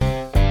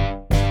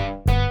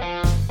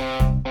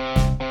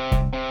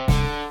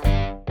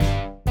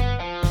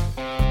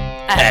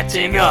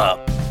Acting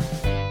Up.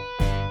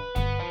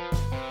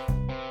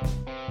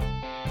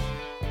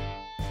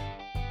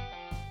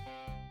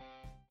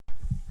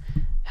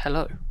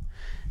 Hello,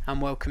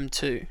 and welcome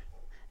to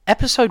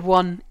episode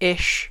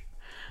 1-ish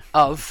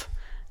of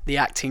the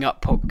Acting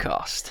Up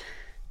podcast.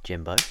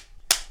 Jimbo.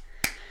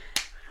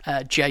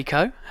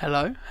 Jaco,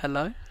 hello.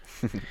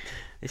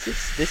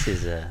 This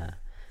is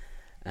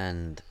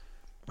and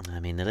I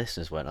mean the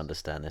listeners won't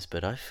understand this,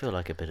 but I feel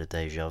like a bit of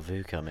deja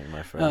vu coming,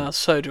 my friend.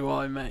 So do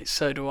I, mate.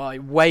 So do I.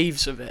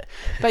 Waves of it.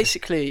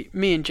 Basically,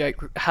 me and Jake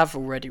have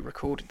already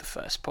recorded the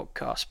first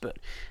podcast, but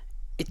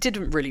it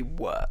didn't really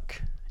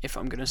work. If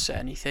I'm going to say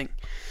anything,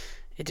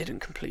 it didn't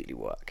completely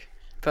work.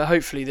 But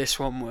hopefully this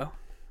one will,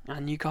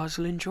 and you guys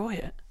will enjoy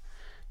it.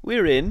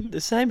 We're in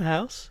the same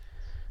house,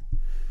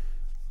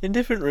 in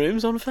different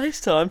rooms on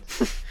FaceTime.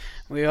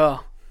 We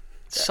are.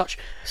 Such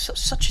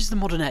is the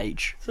modern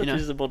age. Such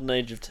is the modern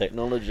age of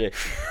technology.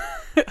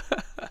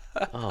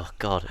 Oh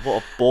God,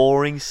 what a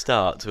boring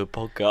start to a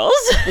podcast.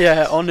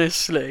 Yeah,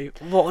 honestly,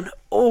 what an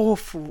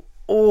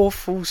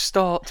awful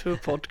start to a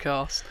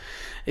podcast.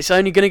 It's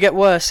only going to get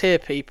worse here,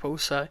 people.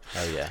 So,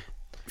 oh yeah,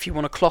 if you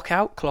want to clock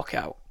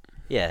out.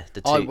 Yeah,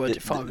 I would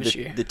if I was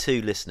you. The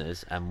two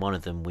listeners, and one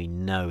of them we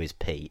know is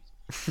Pete.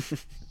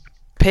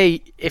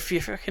 Pete, if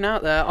you're fucking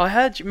out there, I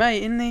heard you,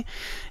 mate,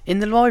 in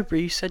the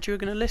library. You said you were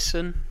going to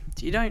listen.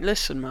 You don't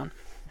listen, man.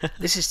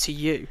 This is to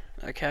you,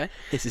 okay?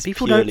 This is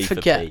people purely don't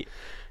forget. For Pete.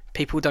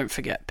 People don't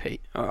forget,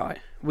 Pete. All right,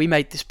 we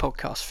made this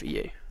podcast for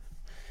you.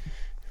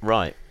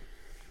 Right,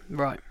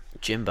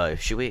 Jimbo.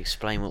 Should we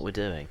explain what we're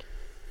doing?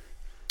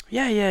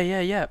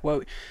 Yeah.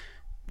 Well,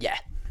 yeah.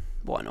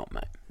 Why not,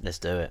 mate? Let's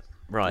do it.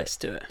 Right. Let's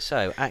do it.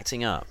 So,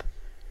 Acting Up.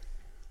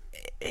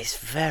 It's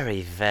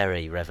very,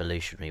 very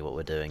revolutionary what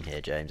we're doing here,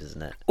 James,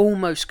 isn't it?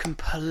 Almost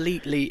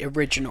completely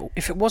original.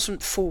 If it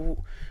wasn't for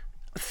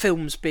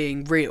films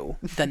being real,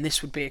 then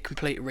this would be a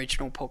complete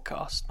original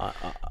podcast.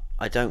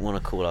 I don't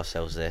want to call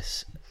ourselves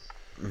this,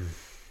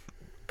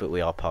 but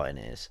we are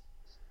pioneers.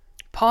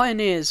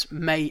 Pioneers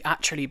may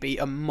actually be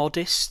a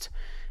modest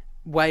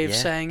way of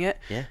saying it.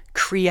 Yeah.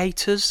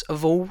 Creators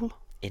of all.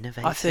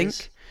 Innovators. I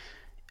think.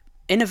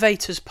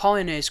 Innovators,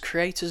 pioneers,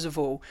 creators of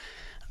all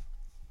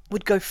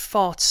would go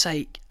far to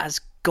say as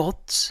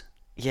gods.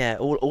 Yeah,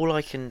 all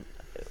I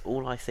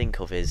think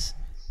of is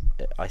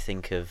I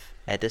think of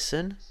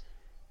Edison.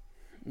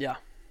 Yeah.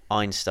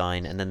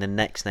 Einstein, and then the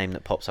next name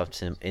that pops up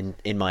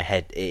in my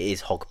head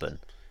is Hogben.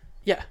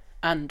 Yeah,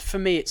 and for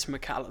me it's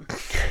McCallum.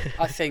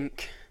 I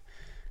think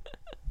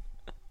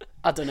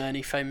I don't know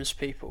any famous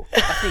people.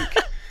 I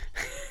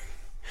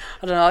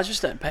don't know, I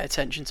just don't pay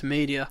attention to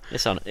media.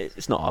 It's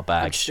not our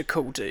bag. I'm just a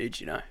cool dude,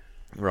 you know.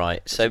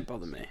 Right, Doesn't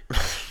bother me.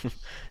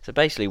 So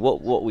basically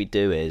what we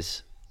do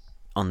is,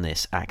 on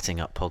this Acting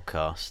Up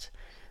podcast,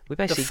 we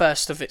basically... The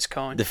first of its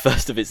kind. The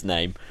first of its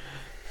name.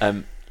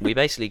 We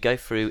basically go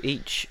through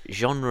each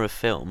genre of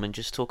film and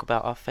just talk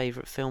about our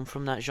favourite film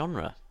from that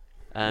genre.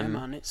 Yeah,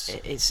 man,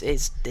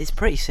 it's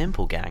pretty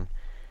simple, gang.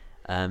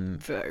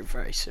 Very,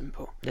 very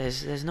simple.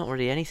 There's not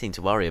really anything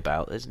to worry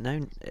about. There's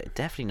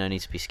definitely no need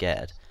to be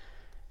scared.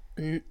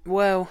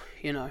 Well,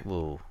 you know.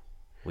 Well,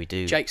 we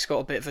do. Jake's got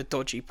a bit of a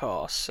dodgy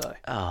past, so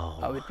Oh.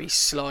 I would be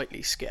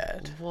slightly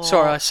scared. What?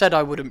 Sorry, I said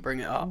I wouldn't bring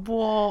it up.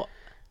 What?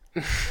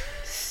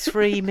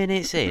 3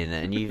 minutes in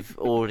and you've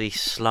already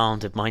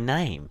slandered my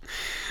name.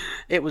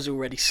 It was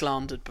already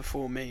slandered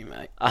before me,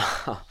 mate.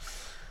 Ah.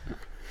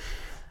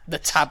 The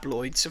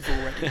tabloids have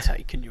already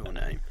taken your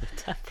name.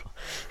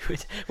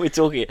 We're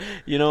talking.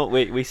 You know,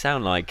 we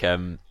sound like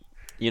you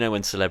know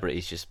when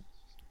celebrities just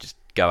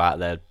go out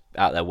their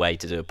way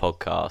to do a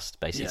podcast,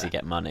 basically to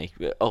get money.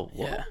 Oh,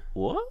 what? Yeah.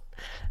 What?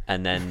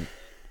 And then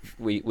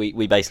we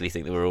basically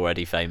think that we're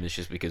already famous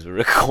just because we're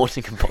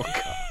recording a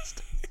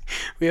podcast.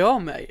 We are,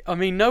 mate. I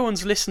mean, no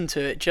one's listened to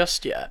it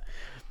just yet,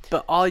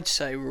 but I'd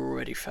say we're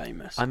already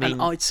famous. I mean,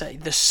 and I'd say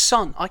the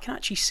sun. I can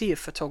actually see a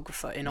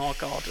photographer in our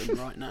garden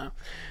right now.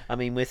 I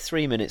mean, we're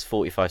 3 minutes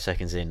 45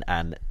 seconds in,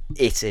 and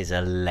it is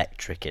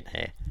electric in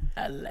here.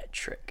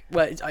 Electric.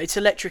 Well, it's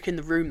electric in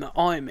the room that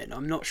I'm in.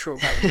 I'm not sure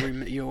about the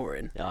room that you're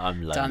in.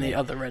 I'm lonely. Down the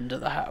other end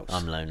of the house.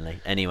 I'm lonely.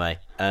 Anyway,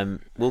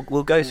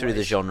 we'll go through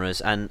the genres,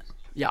 and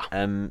yeah.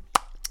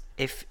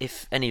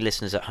 If any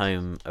listeners at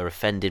home are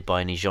offended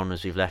by any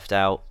genres we've left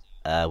out,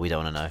 we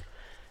don't want to know.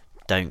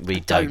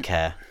 Don't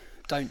care.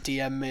 Don't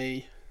DM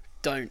me.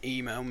 Don't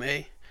email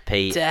me.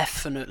 Pete.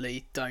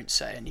 Definitely don't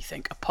say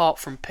anything apart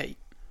from Pete.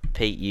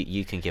 Pete,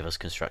 you can give us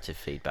constructive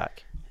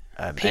feedback.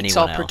 Pete's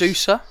our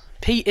producer.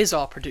 Pete is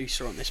our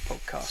producer on this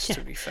podcast,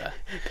 to be fair.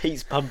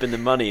 Pete's pumping the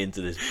money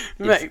into this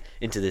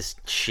into this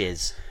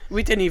shiz.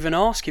 We didn't even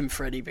ask him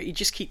for any, but he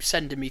just keeps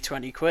sending me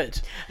 20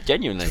 quid.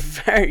 Genuinely. It's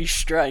very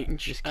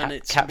strange. Just and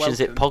it's captions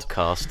welcomed. It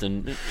podcast,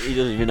 and he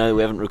doesn't even know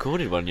we haven't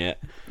recorded one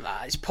yet.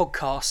 Nah, it's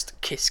podcast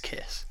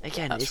kiss.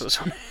 Again, that's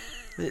what's on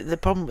it. The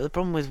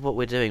problem with what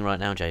we're doing right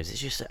now, James,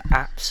 it's just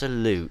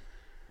absolute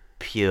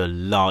pure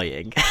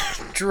lying.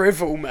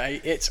 Drivel,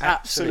 mate. It's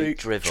absolute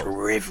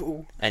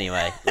drivel.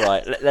 Anyway,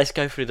 right, let's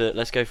go through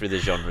the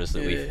genres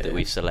that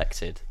we've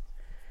selected.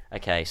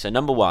 Okay, so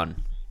number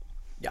one.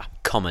 Yeah.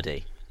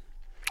 Comedy.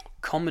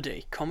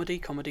 Comedy.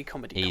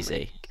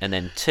 Easy. And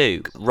then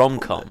 2,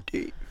 rom-com.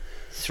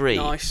 3,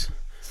 Nice.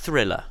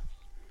 thriller.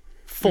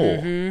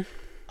 4,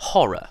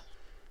 horror.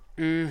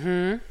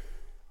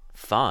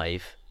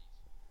 5,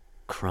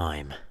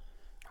 crime.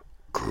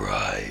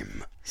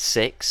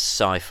 6,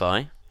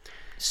 sci-fi.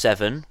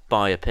 7,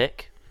 biopic.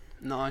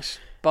 Nice.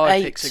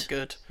 Biopics 8. are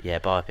good. Yeah,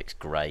 biopic's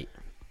great.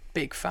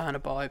 Big fan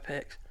of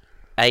biopics.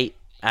 8,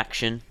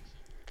 action.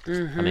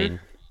 I mean,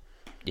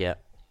 yeah.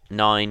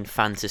 9,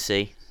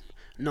 fantasy.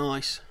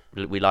 Nice.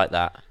 We like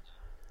that.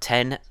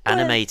 10,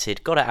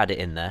 animated. Got to add it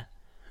in there.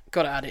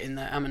 Got to add it in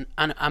there. I'm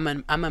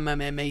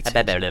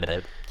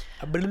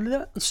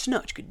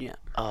Snatch good, yeah.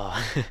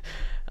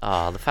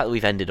 The fact that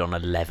we've ended on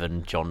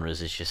 11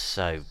 genres is just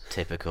so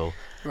typical.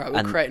 Right,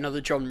 we'll create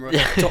another genre.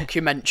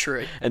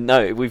 Documentary. And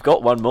no, we've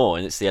got one more,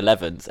 and it's the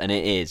 11th, and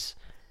it is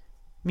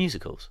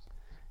musicals.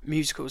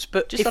 Musicals,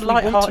 but Just if a we want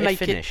to light-hearted make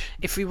finish.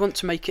 if we want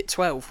to make it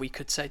 12, we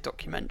could say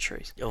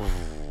documentaries.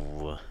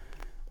 Oh,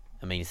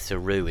 I mean,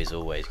 Theroux is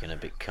always going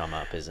to come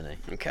up, isn't he?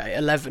 Okay,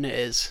 11 it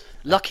is.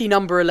 Lucky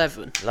number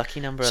 11. Lucky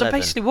number So 11.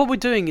 basically, what we're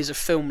doing is a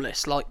film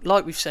list, like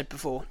we've said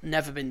before,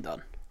 never been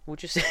done. We'll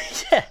just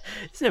yeah,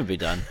 it's never been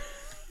done.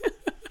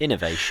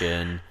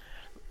 Innovation,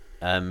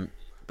 but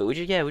we're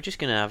just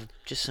going to have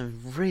just some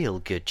real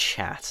good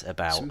chat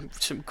about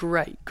Some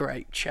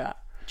great chat.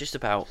 just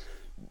about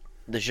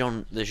the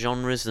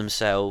genres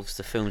themselves,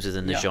 the films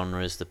within the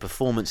genres, the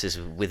performances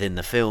within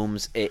the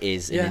films. It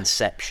is an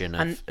inception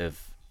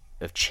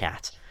of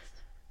chat.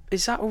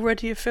 Is that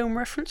already a film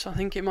reference? I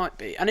think it might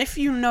be. And if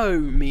you know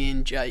me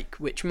and Jake,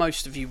 which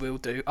most of you will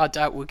do, I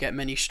doubt we'll get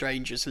many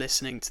strangers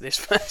listening to this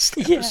first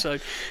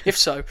episode. If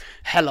so,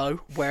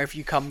 hello, where have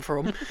you come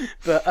from?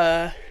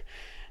 But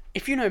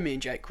if you know me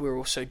and Jake, we're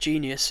also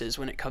geniuses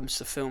when it comes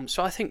to film,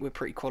 so I think we're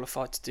pretty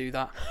qualified to do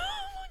that.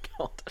 Oh my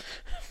god.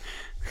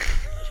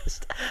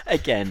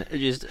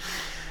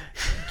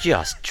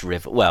 Just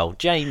drivel. Well,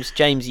 James,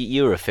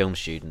 you're a film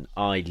student.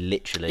 I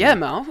literally... Yeah,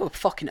 man, I've got a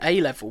fucking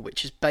A-level,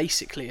 which is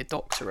basically a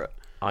doctorate.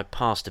 I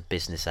passed a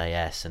business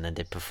AS and then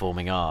did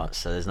performing arts,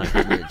 so there's no...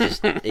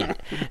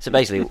 so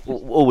basically,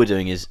 all we're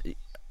doing is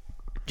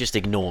just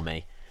ignore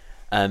me.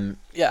 And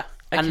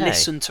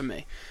listen to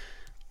me.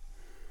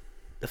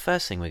 The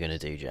first thing we're going to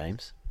do,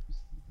 James,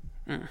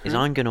 is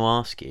I'm going to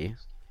ask you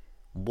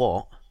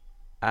what...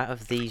 out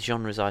of these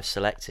genres I've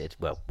selected,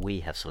 well,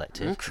 we have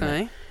selected.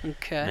 Okay.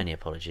 Many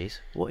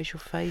apologies. What is your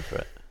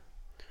favourite?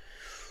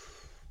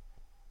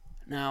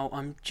 Now,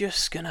 I'm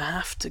just going to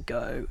have to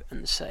go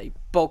and say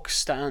bog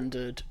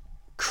standard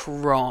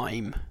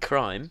crime.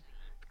 Crime?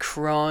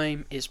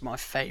 Crime is my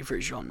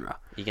favourite genre.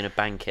 You're going to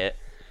bank it?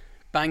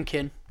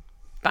 Banking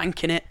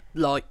it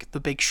like The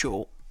Big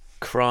Short.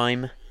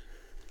 Crime.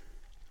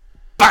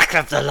 Back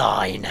of the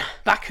line!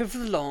 Back of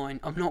the line.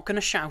 I'm not going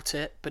to shout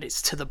it, but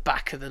it's to the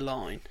back of the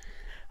line.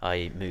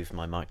 I moved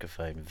my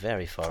microphone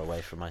very far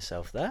away from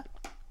myself there.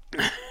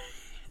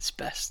 It's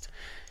best.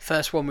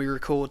 First one we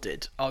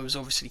recorded, I was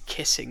obviously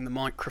kissing the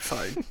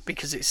microphone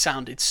because it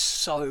sounded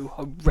so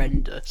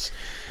horrendous.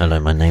 Hello,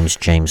 my name's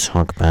James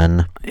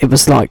Hogman. It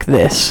was like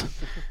this.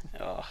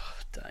 Oh,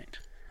 don't.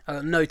 I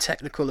got no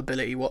technical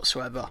ability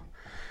whatsoever.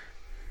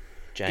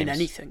 James, in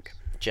anything.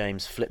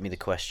 James, flip me the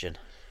question.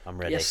 I'm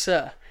ready. Yes,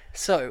 sir.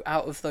 So,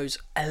 out of those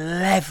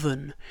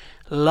 11,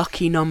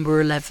 lucky number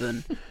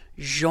 11...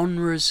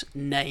 genres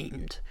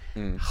named,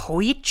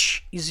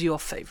 which is your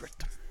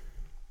favourite?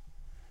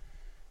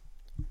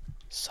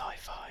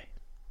 Sci-fi.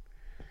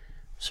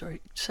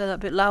 Sorry, say that a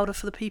bit louder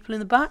for the people in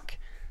the back.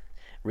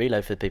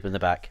 Reload for the people in the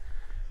back.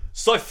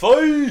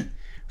 Sci-fi!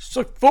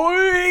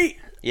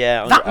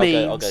 Yeah,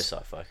 I'll go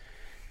sci-fi.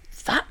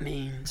 That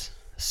means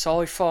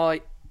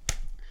sci-fi.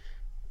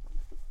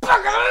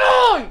 Back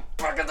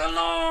of the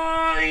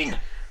line!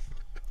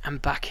 And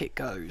back it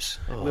goes.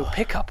 Oh. We'll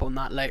pick up on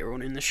that later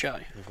on in the show.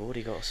 I've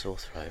already got a sore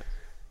throat.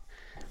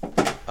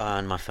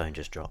 And my phone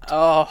just dropped.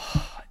 Oh,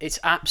 it's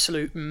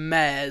absolute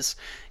mares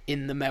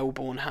in the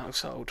Melbourne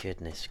household.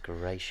 Goodness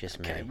gracious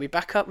me. Okay, we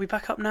back up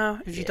now?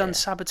 Have you done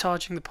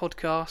sabotaging the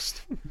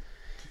podcast?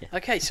 Yeah.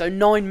 Okay, so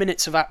 9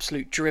 minutes of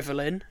absolute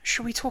drivelling.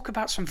 Shall we talk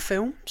about some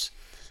films?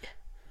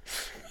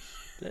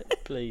 Yeah.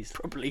 Please.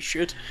 Probably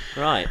should.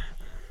 Right.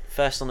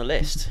 First on the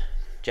list,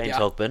 James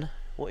Hogman.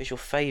 What is your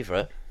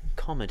favourite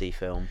comedy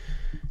film?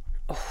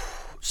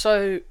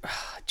 So,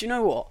 do you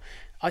know what?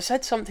 I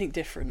said something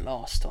different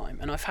last time,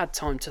 and I've had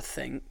time to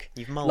think.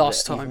 You've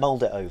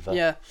mulled it over.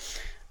 Yeah.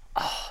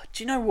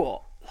 Do you know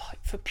what? Like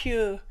for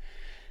pure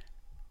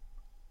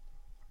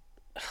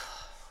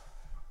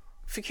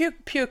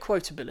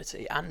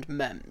quotability and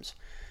memes,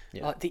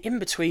 like the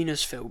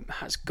In-Betweeners film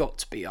has got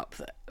to be up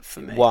there for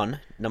me.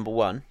 Number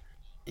one.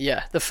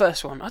 Yeah, the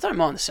first one. I don't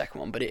mind the second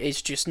one, but it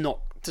is just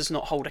does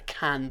not hold a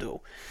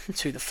candle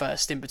to the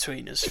first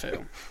In-Betweeners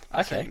film.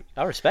 Okay,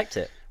 I respect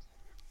it.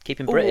 Keep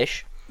him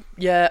British.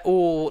 Yeah,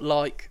 or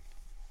like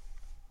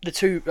the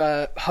two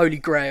Holy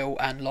Grail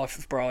and Life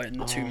of Brian,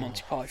 the two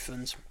Monty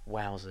Pythons.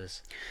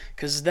 Wowzers.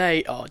 Because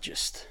they are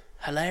just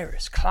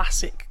hilarious.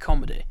 Classic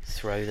comedy.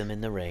 Throw them in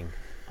the ring.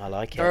 I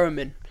like it. Throw them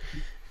in.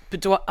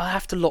 But I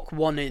have to lock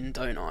one in,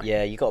 don't I?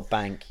 Yeah, you got a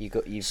bank.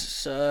 You.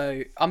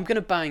 So I'm gonna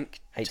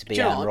bank. Hate to do be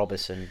you know Anne what?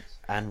 Robertson.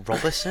 Anne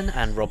Robertson?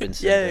 Anne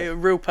Robinson. Yeah, a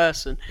real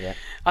person. Yeah.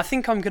 I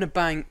think I'm gonna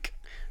bank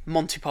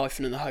Monty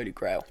Python and the Holy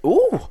Grail.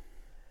 Ooh!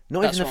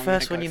 Not That's even the what I'm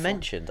first gonna one go you for.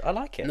 mentioned. I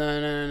like it.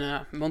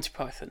 No. Monty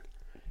Python.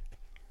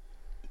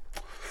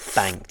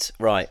 Banked.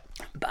 Right.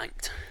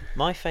 Banked.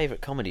 My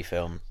favourite comedy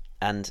film,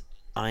 and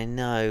I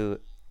know,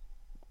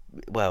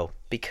 well,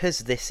 because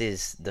this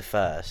is the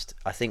first,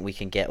 I think we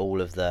can get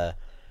all of the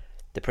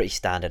pretty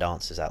standard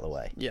answers out of the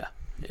way. Yeah.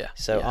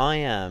 So yeah. I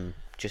am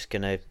just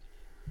I'm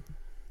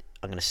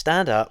gonna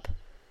stand up,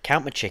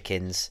 count my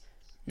chickens,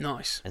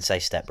 Nice. and say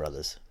Step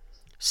Brothers.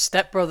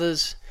 Step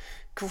Brothers.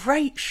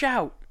 Great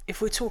shout. If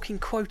we're talking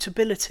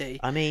quotability,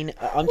 I mean,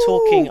 I'm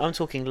Woo!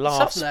 talking up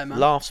laughs there, man.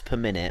 laughs per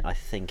minute. I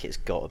think it's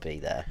got to be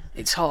there.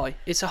 it's high.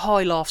 It's a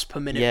high laughs per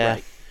minute Yeah.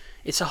 rate.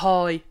 It's a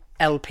high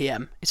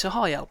LPM. It's a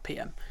high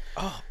LPM.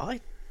 Oh,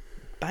 I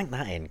bank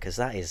that in because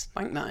that is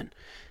Bank that in.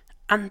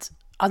 And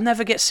I'll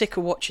never get sick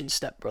of watching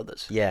Step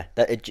Brothers. yeah,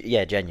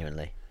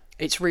 genuinely.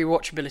 Its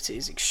rewatchability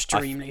is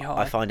extremely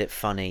high. I find it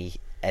funny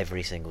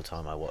every single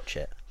time I watch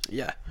it.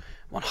 Yeah,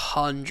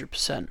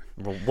 100%.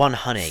 One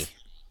honey.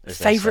 as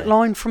they Favourite say.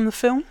 line from the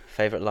film?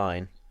 Favourite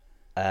line?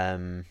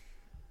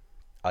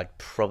 I'd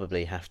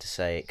probably have to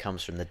say it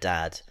comes from the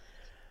dad,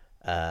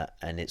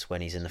 and it's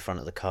when he's in the front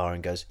of the car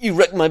and goes, "You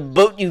wrecked my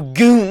boat, you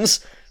goons!"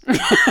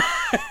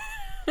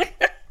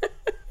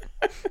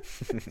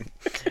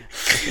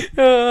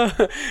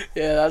 Yeah,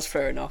 that's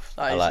fair enough.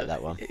 I like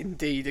that one.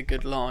 Indeed, a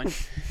good line.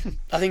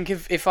 I think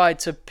if I had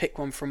to pick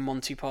one from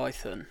Monty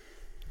Python,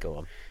 Go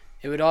on.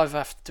 it would either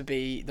have to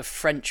be The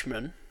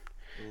Frenchman.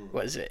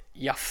 What is it?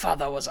 Your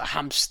father was a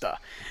hamster,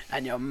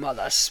 and your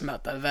mother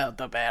smelt the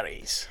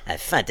elderberries. I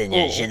fight in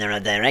your general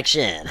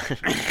direction.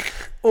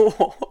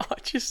 Or I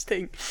just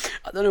think,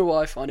 I don't know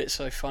why I find it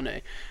so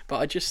funny, but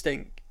I just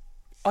think,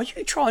 are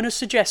you trying to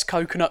suggest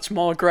coconuts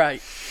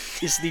migrate?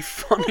 Is the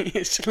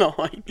funniest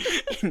line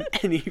in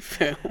any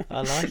film.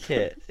 I like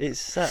it.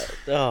 It's it's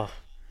Yeah,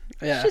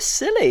 just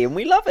silly, and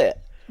we love it.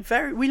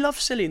 we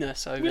love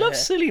silliness over We here. love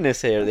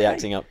silliness here at the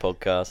Acting Up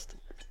podcast.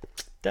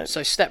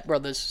 So Step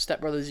Brothers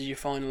is your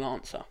final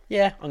answer.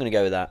 Yeah, I'm gonna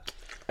go with that.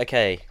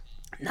 Okay,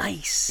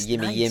 Nice.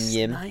 Yimmy nice, yim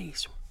yim.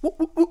 Nice. Whoop,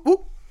 whoop, whoop,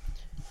 whoop.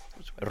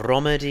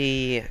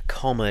 Romedy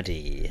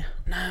comedy.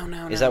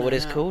 No. Is that what no,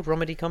 it's no. called?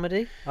 Romedy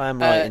comedy? I am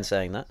right Uh, in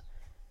saying that.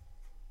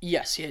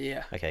 Yes,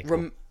 yeah. Okay,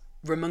 cool.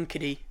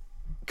 Ramunkity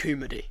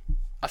Kumedy,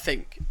 I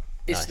think,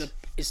 Nice.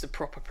 is the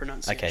proper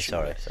pronunciation. Okay,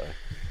 sorry. of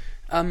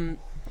it.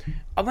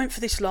 I went for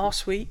this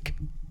last week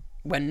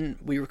when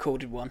we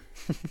recorded one,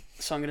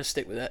 so I'm going to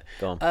stick with it.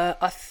 Go on. I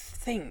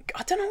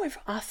don't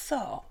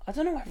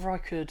know whether I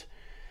could.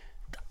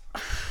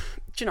 Do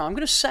you know? I'm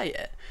going to say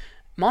it.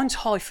 Mine's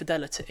High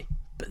Fidelity,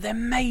 but there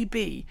may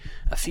be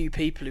a few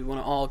people who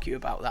want to argue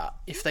about that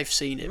if they've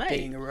seen it Mate.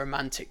 being a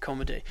romantic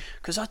comedy,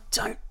 because I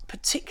don't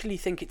particularly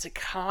think it's a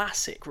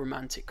classic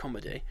romantic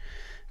comedy,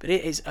 but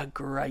it is a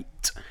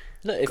great.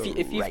 Look,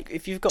 Great.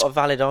 if you've got a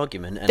valid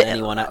argument and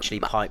anyone actually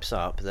pipes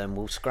up, then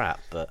we'll scrap.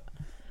 But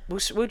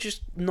We'll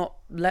just not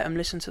let them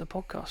listen to the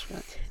podcast.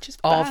 Right? just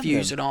Our ban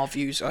views them. and our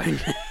views only.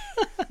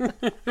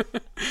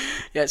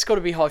 Yeah, it's got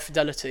to be High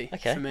Fidelity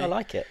Okay, for me. I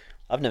like it.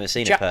 I've never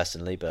seen Jack- it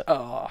personally, but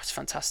Oh, it's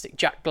fantastic.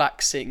 Jack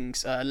Black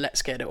sings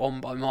 "Let's Get It On"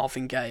 by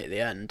Marvin Gaye at the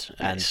end,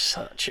 and it's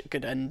such a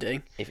good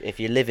ending. if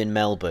you live in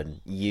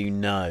Melbourne, you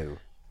know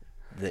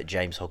that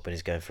James Hogben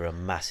is going through a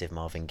massive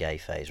Marvin Gaye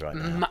phase right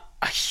now.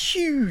 A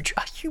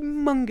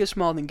humongous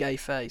Marvin Gaye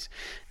phase.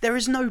 There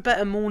is no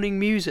better morning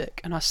music,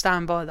 and I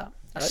stand by that.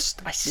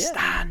 I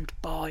stand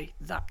by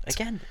that.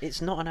 Again,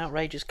 it's not an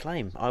outrageous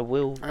claim.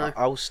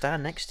 I'll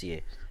stand next to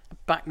you.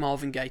 Back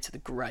Marvin Gaye to the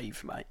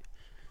grave, mate.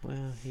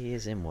 Well, he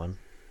is in one.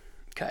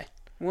 Okay.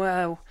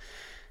 Well.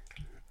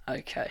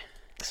 Okay.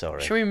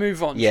 Sorry. Shall we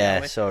move on? Yeah,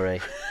 Shall we?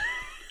 sorry.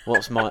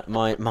 What's my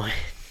my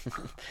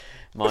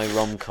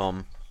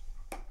rom-com?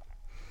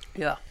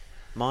 Yeah.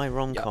 My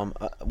rom-com.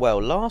 Well,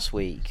 last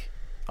week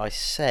I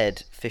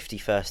said 50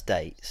 First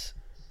Dates,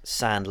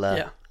 Sandler,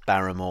 Yeah.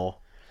 Barrymore,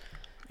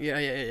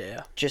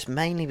 Yeah. just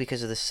mainly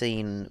because of the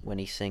scene when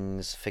he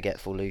sings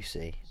 "Forgetful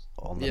Lucy"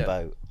 on the Yeah.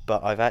 boat.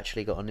 But I've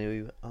actually got a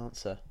new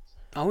answer,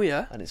 Oh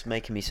yeah. and it's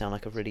making me sound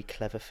like a really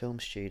clever film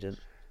student.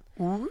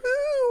 Woo!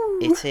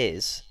 It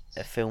is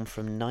a film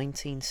from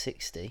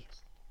 1960,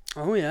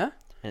 Oh yeah.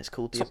 and it's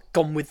called It's the. not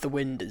Gone with the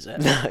Wind, is it?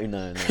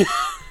 No.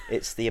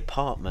 It's The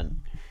Apartment.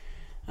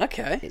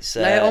 Okay. It's,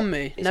 Lay it on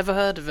me. it's- Never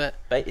heard of it.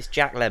 It's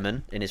Jack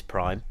Lemmon in his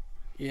prime,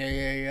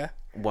 Yeah.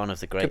 one of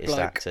the greatest bloke.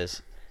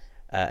 actors,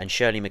 and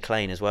Shirley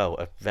MacLaine as well,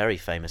 a very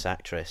famous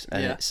actress.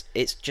 And Yeah.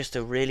 it's just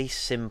a really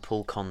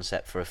simple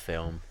concept for a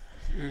film,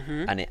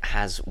 Mm-hmm. and it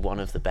has one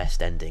of the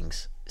best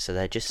endings. So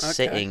they're just Okay.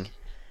 sitting,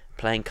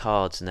 playing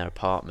cards in their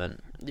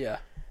apartment, Yeah.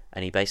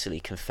 and he basically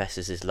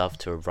confesses his love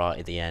to her right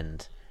at the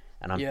end.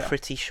 And I'm Yeah.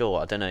 pretty sure,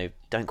 I don't know,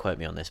 don't quote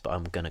me on this, but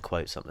I'm going to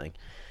quote something.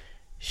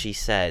 She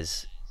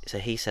says, so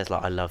he says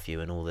like, "I love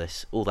you" and all that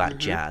Mm-hmm.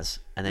 jazz,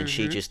 and then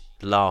she just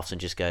laughs and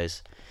just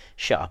goes,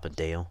 "Shut up and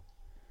deal."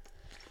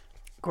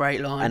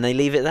 Great line. and they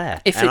leave it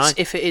there. if And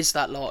it is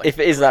that line. if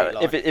it is great that,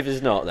 line. if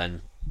it's not,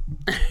 then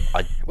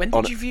When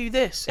did you view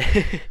this?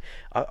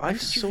 I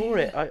saw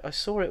it. I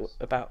saw it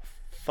about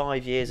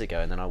 5 years ago,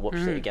 and then I watched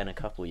it again a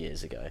couple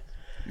years ago,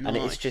 and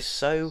it's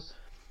just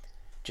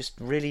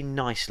really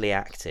nicely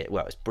acted.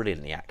 Well, it's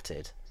brilliantly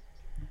acted,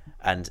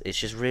 and it's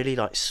just really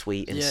like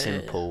sweet and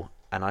simple.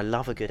 And I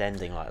love a good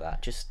ending like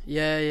that. Just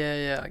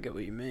Yeah. I get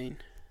what you mean.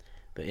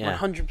 but yeah.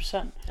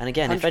 100%. And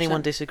again, if 100%.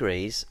 anyone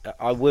disagrees,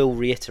 I will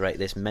reiterate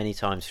this many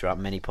times throughout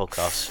many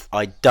podcasts.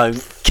 I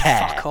don't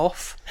care. Fuck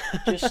off.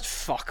 Just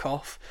fuck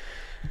off.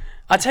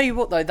 I tell you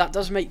what, though, that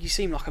does make you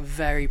seem like a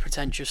very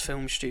pretentious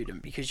film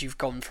student because you've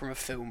gone from a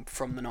film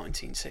from the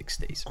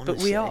 1960s. But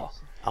we Honestly,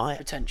 are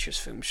pretentious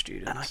film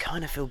students. and I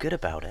kind of feel good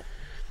about it.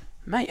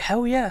 Mate,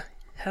 hell yeah.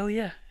 Hell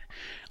yeah.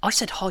 I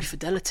said High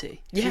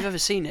Fidelity. If Yeah. you've ever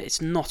seen it, it's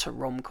not a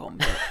rom-com.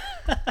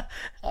 But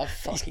I've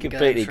fucking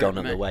Completely going gone for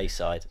up it, the mate.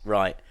 wayside.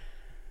 Right.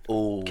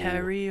 Oh.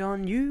 Carry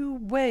on, you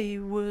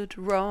wayward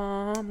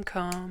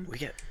rom-com. We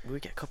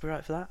get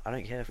copyright for that? I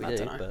don't care if we I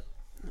do, dunno. but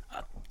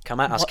come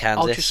at us, What-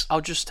 Kansas.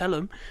 I'll just tell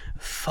them,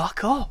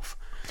 fuck off.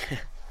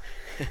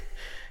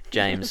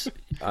 James,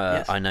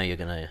 Yes. I know you're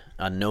gonna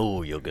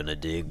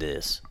dig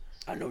this.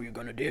 I know you're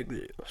gonna dig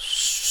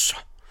this.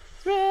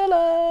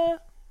 Thriller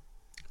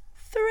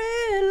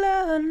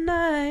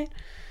night.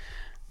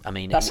 I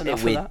mean, That's enough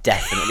of we're that.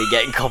 definitely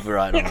getting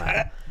copyright on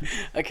that.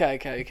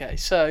 Okay.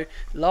 So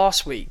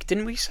last week,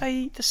 didn't we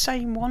say the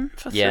same one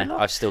for Yeah, Thriller?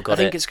 I've still got I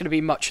think it. it's going to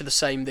be much of the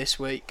same this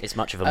week. It's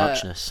much of a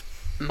muchness.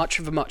 Much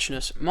of a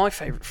muchness. My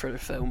favourite Thriller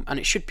film, and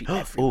it should be Oh,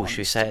 everyone's. should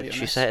we to say be it? Should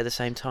we honest. say it at the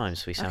same time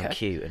so we sound Okay.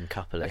 cute and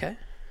coupley? Okay.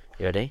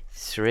 You ready?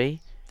 3,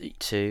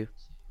 2,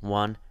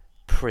 1.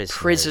 Prisoners.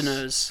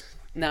 Prisoners.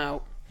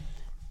 Now,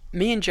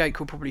 me and Jake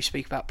will probably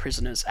speak about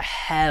Prisoners a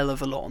hell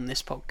of a lot on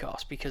this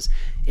podcast because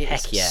it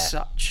is Heck yeah.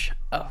 such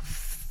a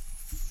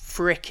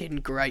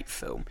freaking great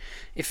film.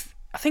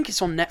 I think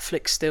it's on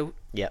Netflix still.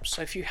 Yep.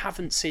 So if you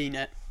haven't seen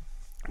it,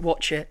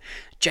 watch it.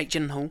 Jake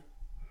Gyllenhaal,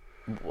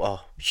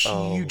 Oh,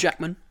 Hugh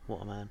Jackman,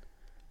 what a man.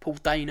 Paul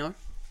Dano.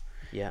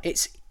 Yeah.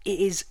 It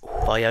is.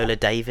 Viola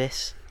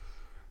Davis.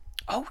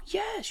 Oh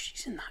yeah,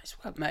 she's in that as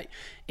well, mate.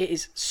 It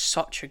is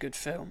such a good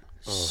film.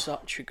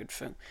 Such a good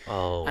film.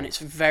 Oh. And it's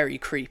very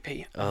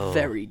creepy,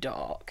 very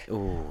dark,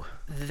 Ooh.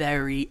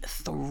 very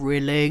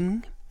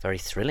thrilling. Very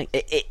thrilling.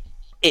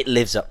 It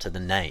lives up to the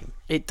name.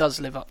 It does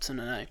live up to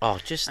the name. Oh,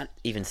 just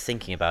even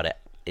thinking about it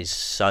is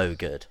so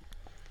good.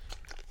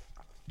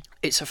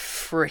 It's a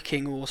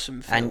freaking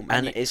awesome film.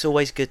 And it's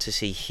always good to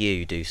see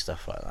Hugh do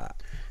stuff like that.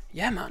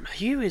 yeah, man,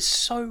 Hugh is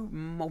so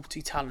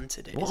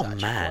multi-talented. It is What a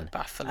actually man. quite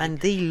baffling. And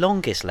the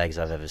longest legs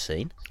I've ever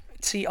seen.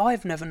 See,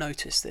 I've never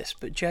noticed this,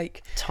 but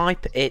Jake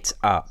Type it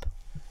up.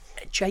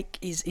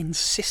 is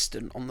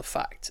insistent on the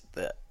fact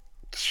that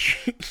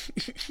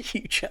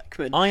Hugh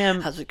Jackman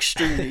has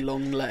extremely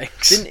long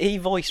legs. Didn't he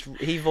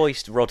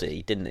voiced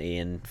Roddy, didn't he,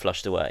 in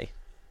Flushed Away?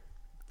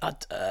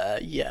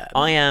 Yeah.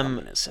 I I'm am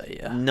gonna say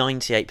yeah.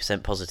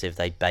 98% positive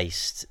they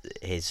based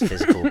his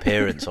physical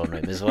appearance on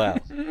him as well.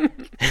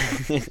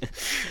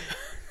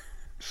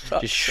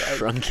 Just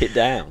shrunk it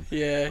down.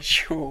 Yeah,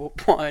 sure.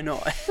 Why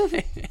not?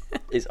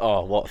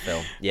 What a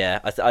film. Yeah,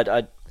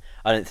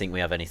 I don't think we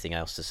have anything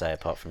else to say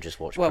apart from just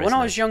watch Well, when I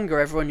was Prisoners. younger,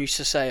 everyone used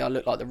to say I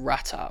looked like the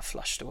rat out of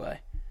Flushed Away.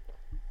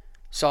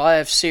 So I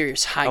have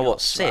serious hang-ups. Oh,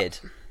 what, Sid?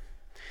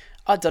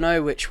 I don't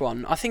know which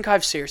one. I think I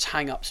have serious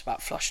hang-ups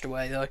about Flushed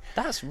Away, though.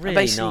 That's really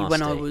Basically,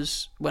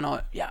 nasty.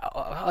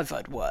 I've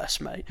heard worse,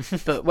 mate.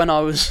 But when I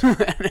was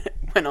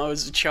when I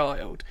was a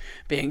child,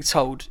 being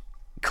told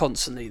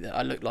constantly that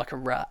I looked like a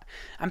rat,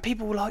 and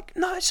people were like,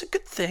 "No, it's a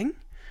good thing."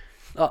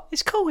 Like,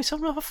 It's cool, it's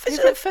on our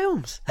favourite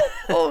films.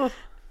 oh,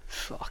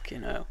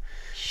 fucking hell.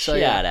 So,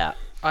 Shut up.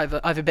 I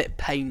have a bit of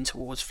pain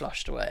towards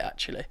Flushed Away,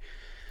 actually.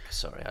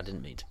 Sorry, I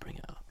didn't mean to bring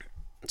it up.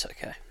 It's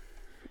okay.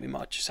 We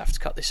might just have to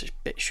cut this a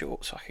bit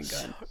short so I can go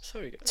and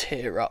Sorry, guys.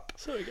 tear up.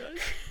 Sorry, guys.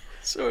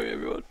 Sorry,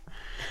 everyone.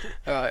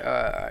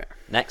 Alright.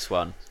 Next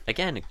one.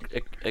 Again,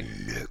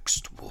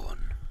 Next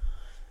one.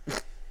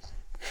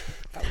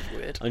 That was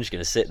weird. I'm just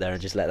going to sit there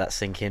and just let that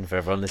sink in for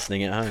everyone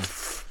listening at home.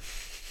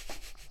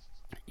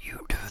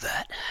 You do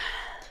that.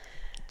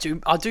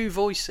 I do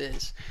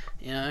voices,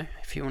 you know,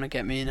 if you want to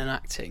get me in an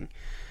acting.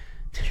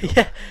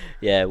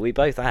 Yeah, we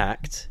both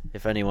act,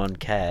 if anyone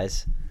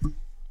cares.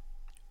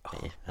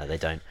 Yeah, no, they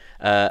don't.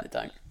 I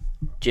don't.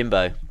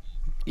 Jimbo.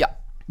 Yeah.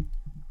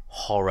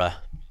 Horror.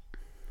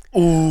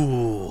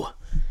 Ooh.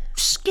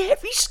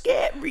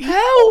 Scary.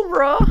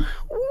 Horror.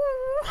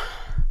 Ooh.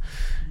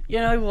 You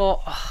know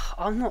what?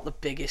 I'm not the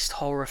biggest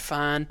horror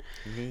fan.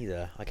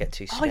 Neither. I get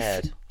too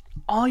scared.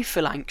 I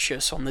feel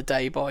anxious on the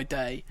day by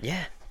day.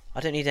 Yeah. I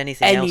don't need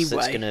anything else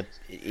that's Anyway. going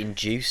to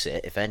induce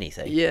it, if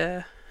anything.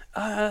 Yeah.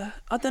 I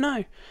don't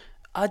know.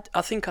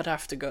 I think I'd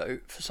have to go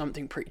for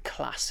something pretty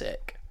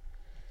classic.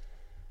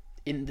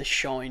 In The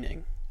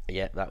Shining.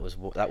 Yeah, that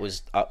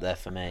was up there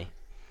for me.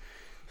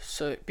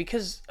 So,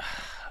 because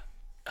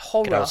Could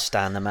horror...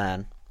 outstand the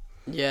man.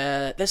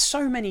 Yeah, there's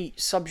so many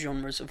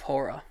subgenres of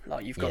horror.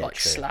 Like, you've got, Yeah, like,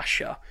 true.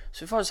 slasher.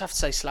 So if I was to have to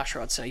say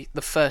slasher, I'd say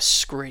the first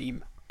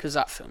Scream. because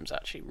that film's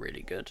actually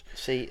really good.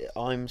 See,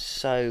 I'm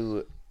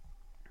so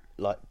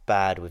like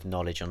bad with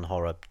knowledge on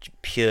horror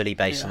purely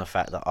based on the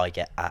fact that I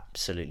get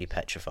absolutely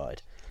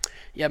petrified.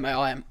 Yeah, mate,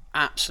 I am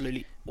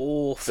absolutely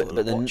awful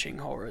at watching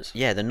horrors.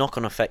 Yeah, the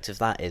knock-on effect of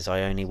that is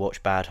I only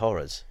watch bad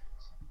horrors.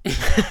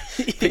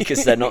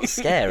 Because they're not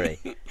scary.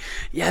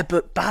 Yeah,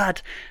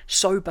 but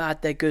so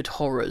bad they're good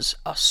horrors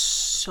are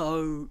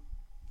so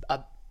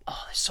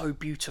so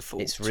beautiful.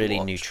 It's really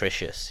watch.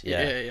 Nutritious.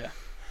 Yeah.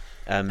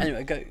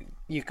 Anyway,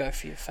 go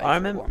for your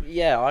favourite one.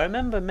 Yeah, I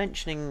remember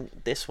mentioning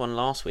this one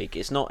last week.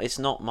 It's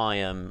not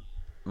my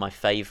my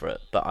favourite,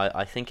 but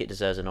I think it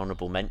deserves an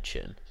honourable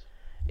mention.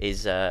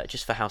 Is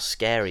just for how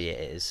scary it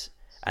is,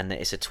 and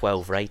that it's a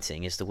 12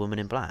 rating. Is The Woman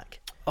in Black?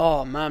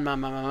 Oh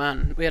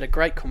man! We had a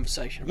great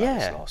conversation about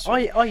this last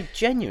week. I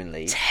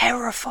genuinely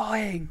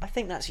terrifying. I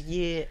think that's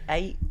year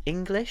 8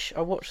 English.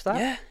 I watched that.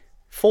 Yeah.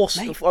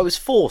 I was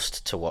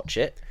forced to watch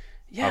it.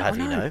 Yeah, I'll have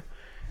you know.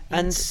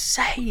 And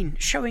insane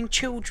showing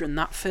children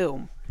that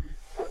film.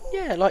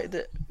 Yeah, like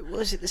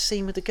the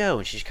scene with the girl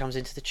and she just comes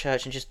into the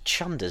church and just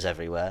chunders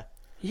everywhere.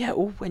 Yeah,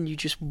 or when you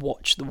just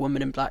watch the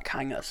woman in black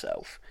hang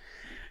herself.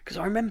 Because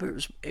I remember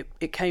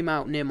it came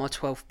out near my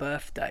 12th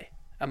birthday,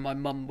 and my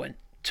mum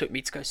took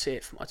me to go see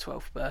it for my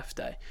 12th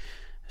birthday.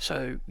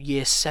 So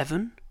year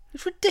 7.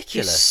 It's ridiculous.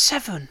 Year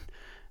 7.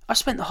 I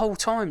spent the whole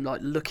time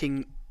like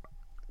looking.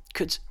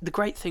 Because the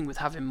great thing with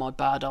having my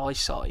bad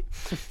eyesight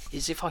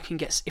is if I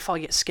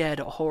get scared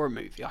at a horror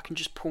movie, I can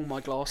just pull my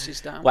glasses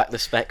down. Whack the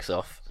specs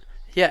off.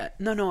 Yeah,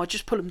 no, I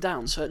just pull them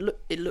down so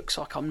it looks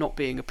like I'm not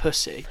being a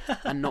pussy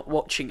and not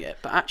watching it,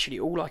 but actually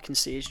all I can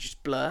see is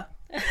just blur.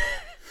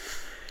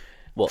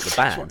 What, the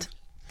band?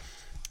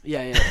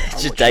 Yeah.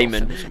 It's just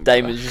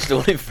Damon's just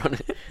all in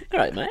front of it. All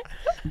right, mate.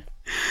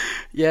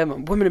 Yeah,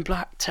 man, Women in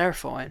Black,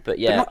 terrifying. But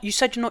yeah, you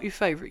said you're not your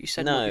favourite. You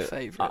said not your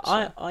favourite.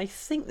 I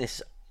think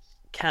this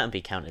can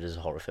be counted as a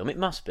horror film. It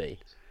must be.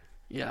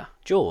 Yeah.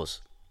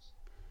 Jaws.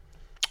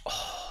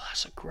 Oh,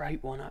 that's a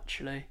great one,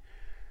 actually.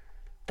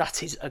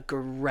 That is a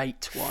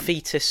great one.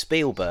 Fetus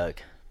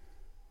Spielberg.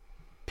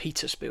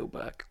 Peter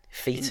Spielberg.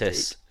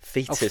 Fetus.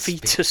 Indeed.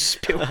 Fetus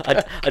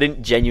Spielberg. I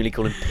didn't genuinely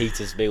call him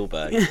Peter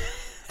Spielberg.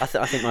 I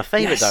think my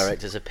favourite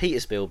directors are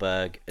Peter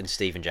Spielberg and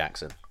Steven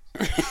Jackson.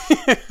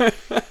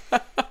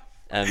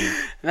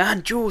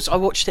 Man, Jaws, I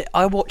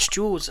watch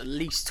Jaws at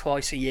least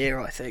twice a year,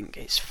 I think.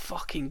 It's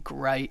fucking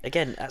great.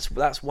 Again,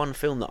 that's one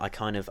film that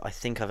I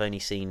think I've only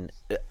seen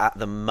at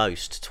the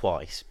most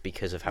twice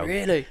because of how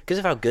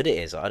good it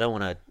is. I don't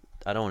want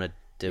to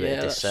do it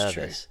a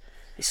disservice.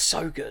 It's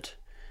so good.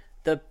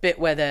 The bit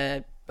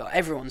where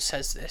everyone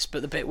says this,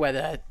 but the bit where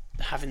they're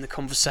having the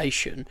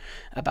conversation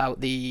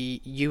about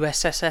the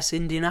USS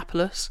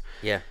Indianapolis.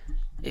 Yeah.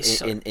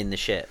 In the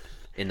ship,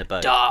 in the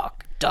boat.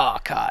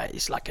 Dark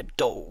eyes like a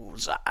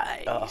doll's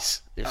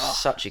eyes. It's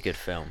such a good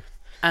film.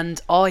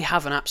 And I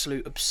have an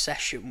absolute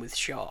obsession with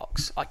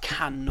sharks. I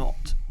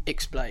cannot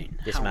explain.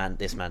 This man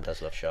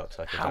does love sharks.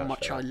 How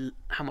much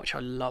I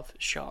love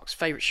sharks.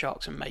 Favourite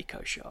sharks are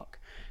Mako shark.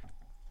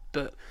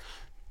 But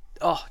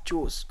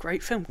Jaws,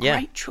 great film.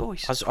 Great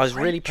choice. I was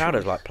really proud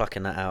of like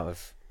plucking that out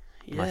of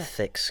my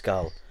thick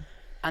skull.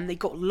 And they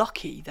got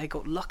lucky. They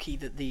got lucky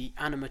that the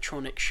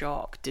animatronic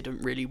shark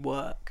didn't really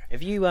work.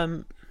 Have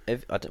you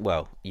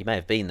you may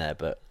have been there,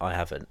 but I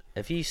haven't.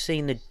 Have you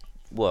seen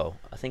I'm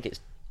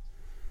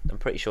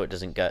pretty sure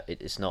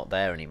it's not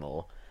there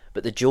anymore.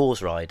 But the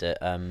Jaws ride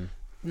at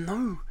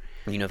no,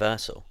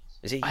 Universal.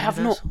 Is it Universal? I have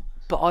not,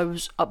 but I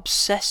was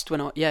obsessed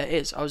it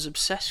is. I was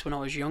obsessed when I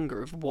was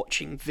younger of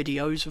watching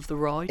videos of the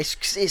ride. It's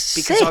because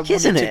sick, I wanted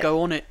isn't it? to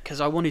go on it because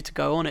I wanted to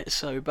go on it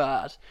so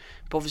bad.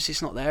 But obviously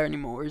it's not there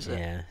anymore, is it?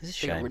 Yeah, it's a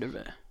shame. They got rid of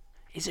it.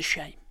 It's a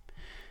shame.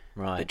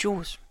 Right. But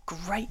Jaws,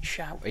 great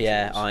shout.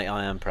 Yeah, Jaws.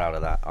 I am proud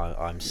of that.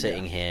 I'm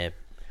sitting here,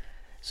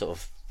 sort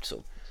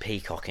of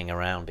peacocking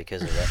around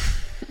because of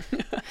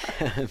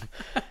it.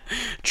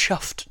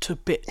 Chuffed to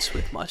bits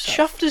with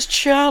myself. Chuffed as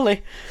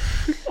Charlie.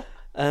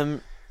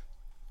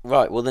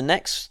 Right. Well, the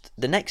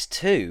next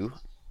two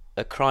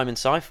are crime and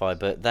sci-fi,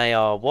 but they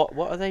are what?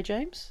 What are they,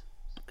 James?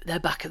 They're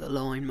back of the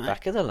line, mate.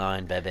 Back of the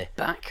line, baby.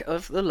 Back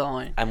of the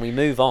line. And we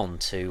move on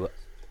to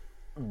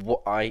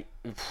what I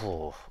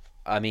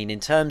mean,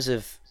 in terms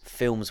of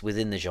films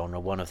within the genre,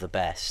 one of the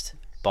best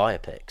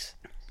biopics.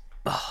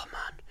 Oh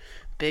man,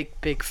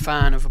 big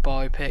fan of a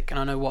biopic, and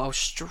I know what I'll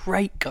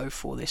straight go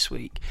for this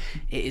week.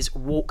 It is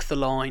Walk the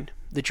Line,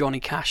 the Johnny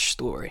Cash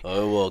story.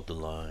 I walk the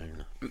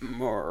line.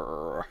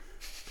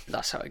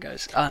 That's how it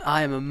goes.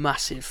 I am a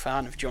massive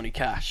fan of Johnny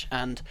Cash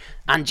and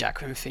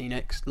Joaquin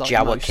Phoenix.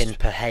 Joaquin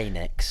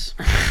Phoenix.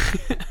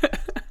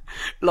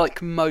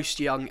 Like most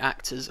young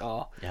actors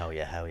are. Oh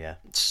yeah, hell yeah.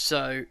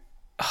 So,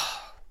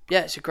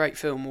 it's a great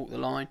film, Walk the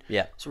Line.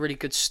 Yeah. It's a really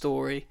good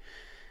story.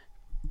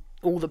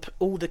 All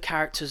the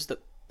actors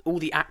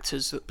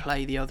that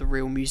play the other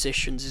real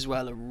musicians as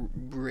well are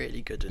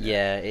really good in it.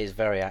 Yeah, it is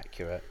very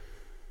accurate.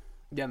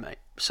 Yeah, mate.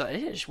 So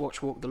just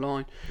watch Walk the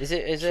Line. Is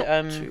it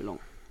too long?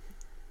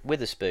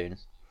 Witherspoon.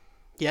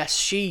 Yes,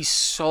 she's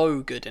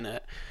so good in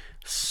it.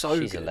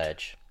 She's a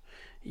ledge.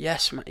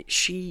 Yes, mate.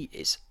 She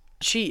is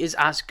she is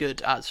as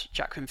good as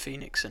Jacqueline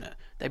Phoenix in it.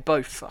 They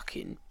both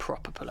fucking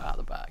proper pull it out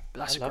of the bag. But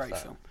that's a great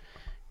film.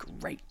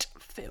 Great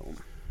film.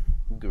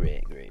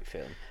 Great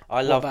film.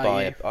 I love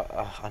I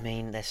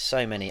mean, there's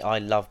so many. I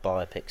love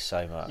biopics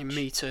so much.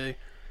 Me too.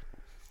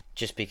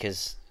 Just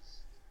because,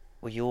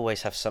 well, you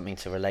always have something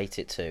to relate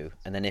it to,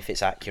 and then if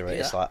it's accurate,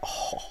 it's like,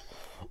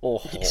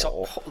 It's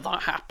like,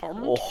 that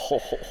happened.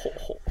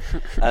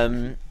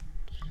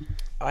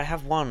 I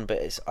have one,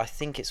 but I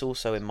think it's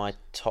also in my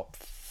top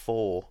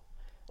 4.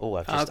 Oh,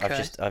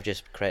 I've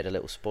just created a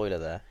little spoiler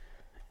there.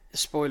 A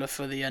spoiler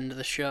for the end of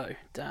the show.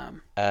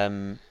 Damn.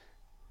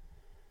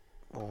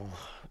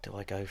 Do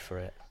I go for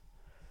it?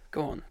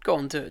 Go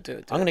on, do it.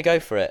 I'm going to go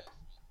for it.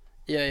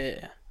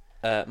 Yeah.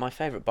 My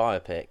favourite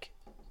biopic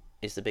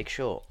is The Big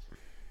Short.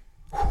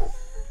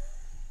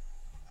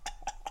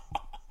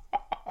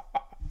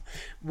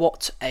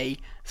 What a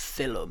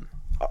film.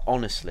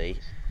 Honestly,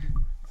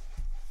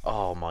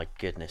 oh my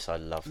goodness, I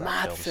love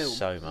that film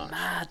so much.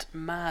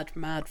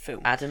 Mad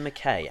film. Adam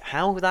McKay,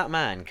 how that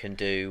man can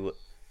do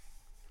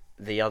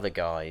The Other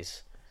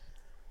Guys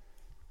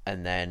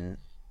and then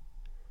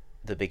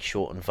The Big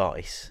Short and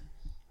Vice.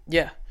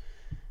 Yeah.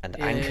 And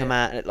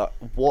Anchorman, like,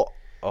 what?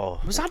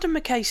 Oh. Was Adam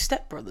McKay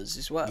Step Brothers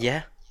as well?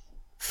 Yeah.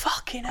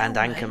 Fucking hell, and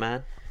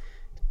Anchorman.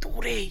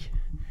 Dory.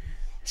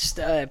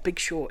 Big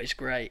Short is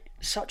great.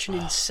 Such an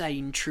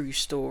insane true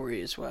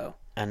story as well.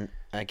 And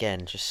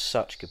again, just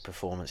such good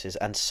performances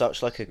and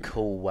such like a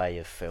cool way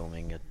of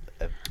filming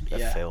a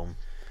film.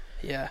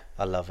 Yeah.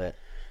 I love it.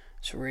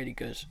 It's really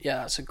good. Yeah,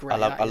 that's a great.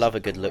 I love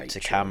a good look to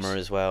camera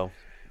as well.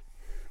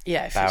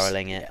 Yeah,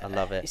 barreling it. I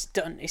love it.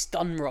 It's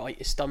done right.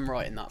 It's done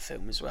right in that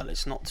film as well.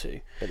 It's not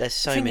too. But there's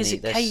so many.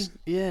 There's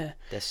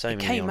so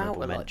many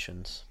honourable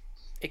mentions.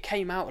 It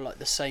came out at like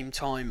the same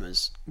time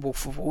as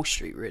Wolf of Wall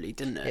Street, really,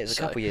 didn't it? Yeah, it was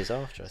a couple of years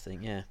after, I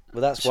think. Yeah.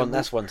 Well, that's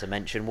one to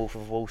mention. Wolf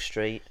of Wall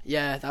Street.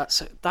 Yeah,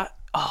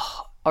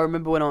 I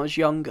remember when I was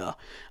younger,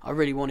 I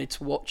really wanted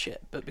to watch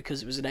it, but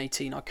because it was an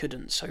 18, I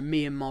couldn't. So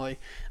me and my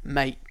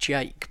mate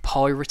Jake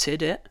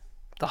pirated it,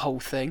 the whole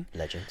thing.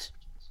 Legends.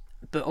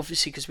 But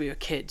obviously, because we were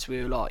kids,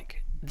 we were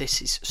like, "This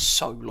is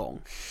so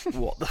long.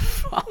 What the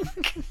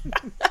fuck?"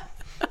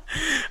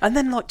 And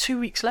then, like 2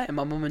 weeks later,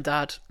 my mum and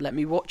dad let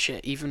me watch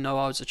it, even though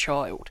I was a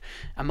child.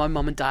 And my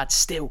mum and dad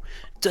still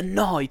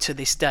deny to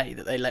this day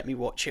that they let me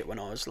watch it when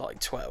I was like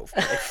 12.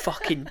 But they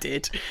fucking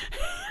did.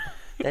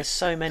 There's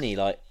so many,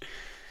 like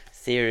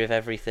Theory of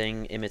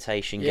Everything,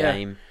 Imitation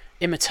Game.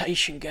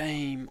 Imitation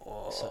Game.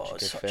 Oh,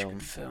 such a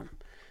good film.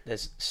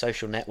 There's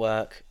Social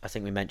Network. I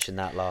think we mentioned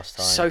that last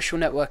time. Social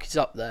Network is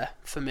up there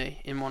for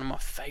me in one of my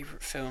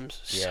favourite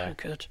films. So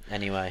good.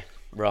 Anyway,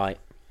 right.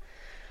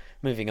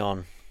 Moving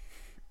on.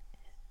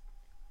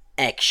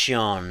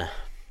 Action.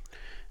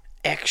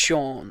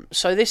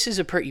 So this is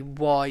a pretty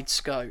wide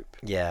scope.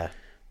 Yeah.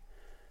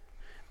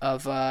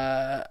 Of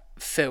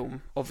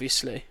film,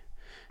 obviously,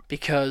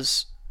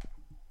 because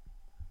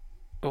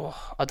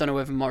I don't know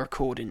whether my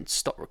recording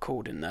stopped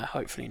recording there.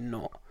 Hopefully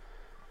not.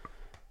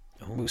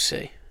 Oh. We'll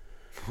see.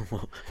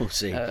 We'll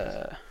see.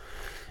 I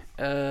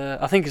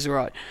think it's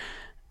alright.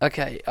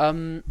 Okay.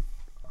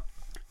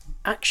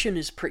 Action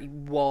is a pretty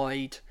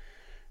wide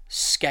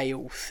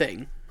scale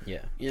thing.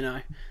 Yeah. You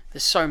know,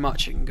 there's so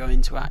much that can go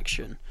into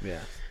action. Yeah.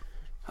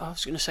 I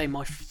was going to say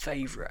my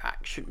favourite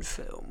action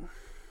film.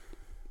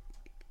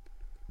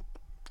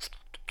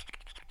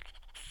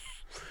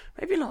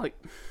 Maybe like...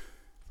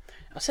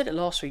 I said it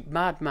last week,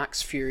 Mad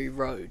Max Fury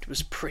Road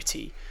was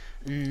pretty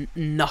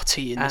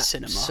nutty in the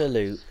cinema.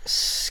 Absolute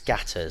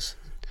scatters.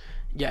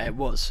 Yeah, it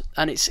was.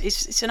 And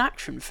it's an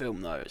action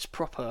film, though. It's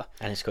proper...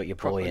 And it's got your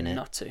boy in it.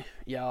 Nutty.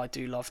 Yeah, I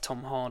do love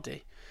Tom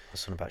Hardy.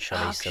 That's one about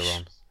Charlize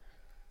Theron.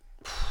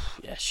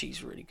 Yeah,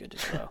 she's really good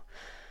as well.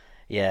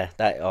 Yeah,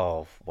 that...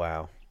 Oh,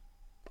 wow.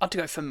 I'd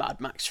go for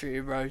Mad Max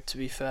Fury Road, to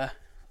be fair.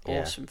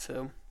 Yeah. Awesome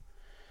film.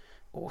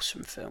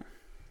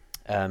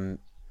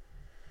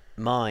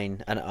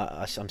 Mine, and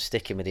I'm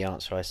sticking with the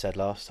answer I said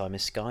last time,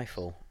 is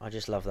Skyfall. I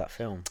just love that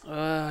film.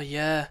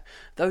 Yeah.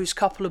 Those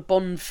couple of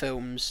Bond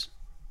films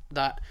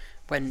that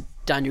when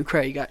Daniel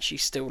Craig actually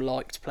still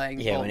liked playing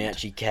Bond. Yeah, when he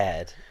actually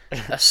cared.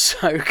 That's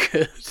so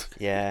good.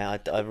 Yeah,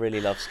 I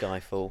really love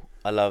Skyfall.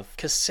 I love...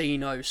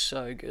 Casino's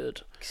so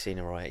good.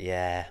 Casino Royale,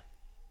 yeah.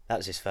 That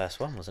was his first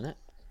one, wasn't it?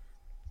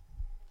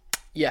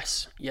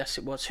 Yes,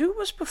 it was. Who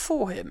was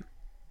before him?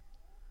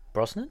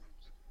 Brosnan?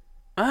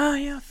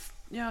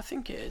 Yeah, I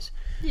think it is.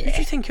 Yeah. Who do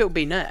you think it'll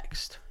be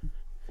next?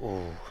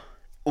 Ooh.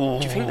 Do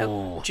you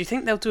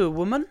think they'll do a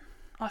woman?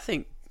 I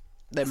think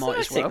they might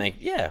as well.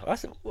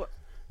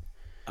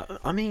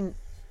 I mean,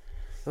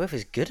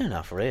 whoever's good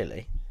enough,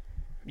 really.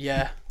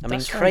 Yeah. I mean,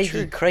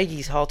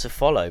 Craigie's hard to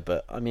follow,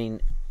 but I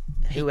mean,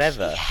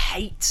 whoever. He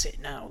hates it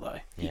now, though.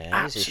 He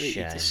absolutely it is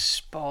a shame.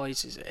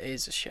 Despises it. It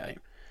is a shame.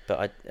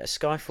 But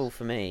Skyfall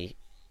for me,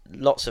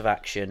 lots of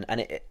action,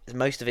 and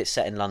most of it's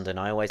set in London.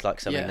 I always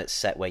like something that's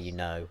set where you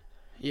know.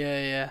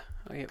 Yeah.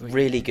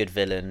 Really good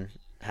villain,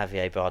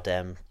 Javier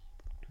Bardem.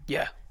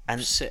 Yeah.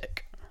 And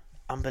sick.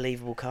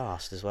 Unbelievable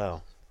cast as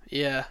well.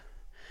 Yeah.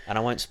 And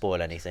I won't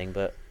spoil anything,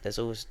 but there's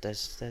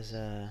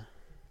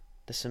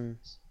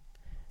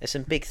there's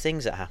some big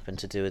things that happen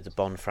to do with the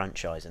Bond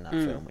franchise in that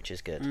film, which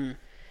is good.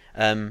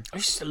 I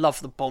used to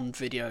love the Bond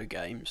video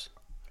games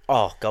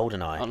Oh,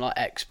 GoldenEye. on like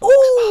Xbox.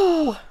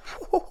 Ooh!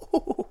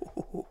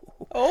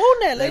 Oh,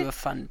 Nelly. They were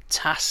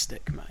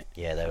fantastic, mate.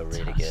 Yeah, they were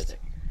really good.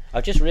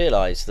 I've just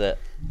realised that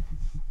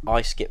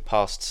I skipped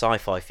past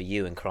Sci-Fi for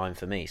you and Crime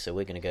for me, so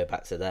we're going to go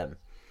back to them.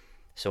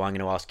 So I'm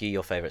going to ask you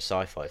your favourite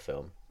sci-fi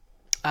film.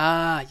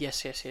 Ah,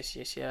 yes.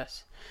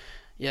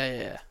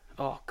 Yeah.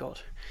 Oh,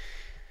 God.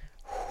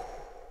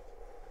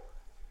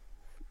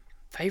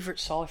 Favourite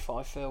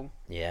sci-fi film?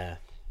 Yeah.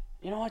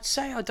 You know, I'd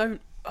say I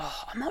don't...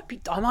 Oh,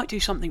 I might do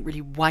something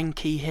really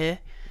wanky here.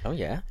 Oh,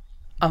 yeah?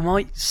 I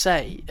might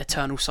say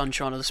Eternal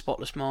Sunshine of the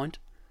Spotless Mind.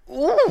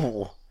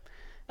 Ooh!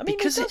 I mean,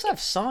 Because it does have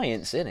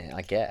science in it,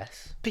 I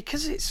guess.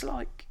 Because it's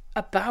like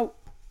about...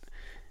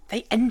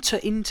 They enter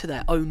into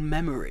their own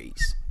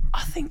memories.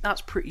 I think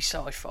that's pretty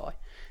sci-fi.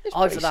 It's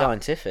pretty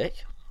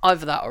scientific.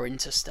 Either that or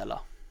Interstellar,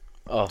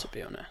 Oh. to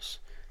be honest.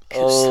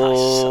 Because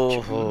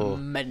that's such a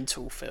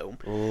mental film.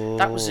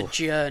 That was a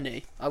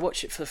journey. I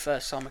watched it for the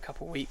first time a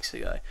couple of weeks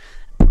ago.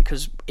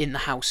 Because in the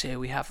house here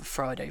we have a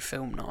Friday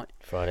film night.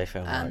 Friday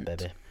film night,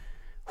 baby.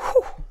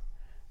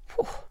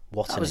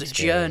 What that an was experience.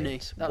 a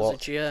journey. That was a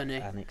journey.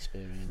 An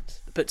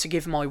experience. But to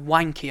give my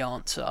wanky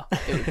answer,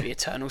 it would be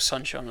Eternal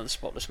Sunshine of the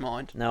Spotless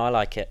Mind. No, I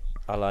like it.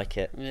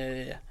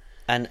 Yeah.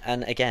 And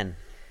again,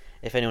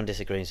 if anyone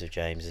disagrees with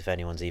James, if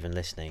anyone's even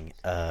listening,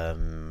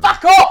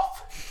 Fuck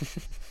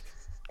off!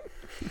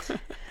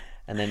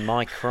 And then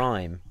my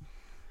crime,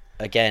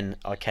 again,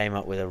 I came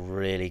up with a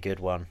really good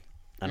one,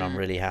 and I'm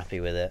really happy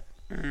with it.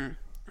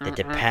 The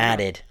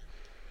Departed.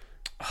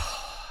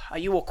 Are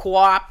you a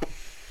co-op?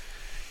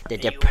 The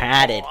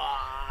Departed.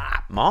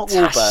 Mark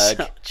Wahlberg.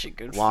 Such a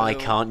good Why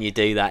film. can't you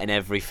do that in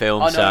every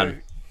film, I know,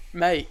 son?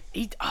 mate.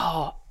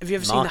 Have you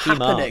ever Marky seen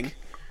The Happening? Mark.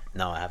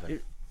 No, I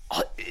haven't.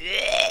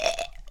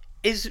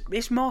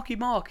 Is Marky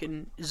Mark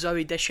and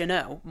Zoe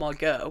Deschanel my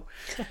girl?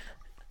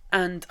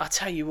 And I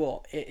tell you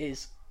what, it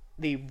is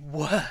the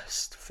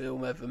worst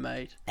film ever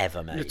made.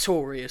 Ever made.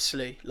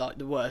 Notoriously, like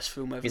the worst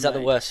film ever made. Is that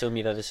the worst film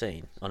you've ever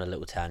seen? On a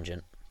little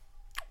tangent.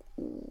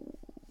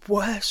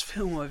 Worst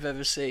film I've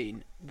ever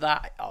seen?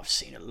 That I've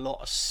seen a lot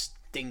of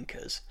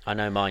stinkers. I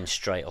know mine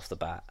straight off the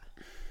bat.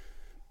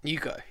 You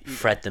go.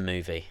 Fred the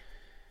movie.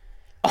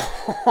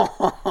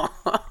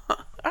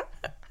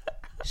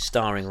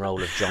 Starring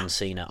role of John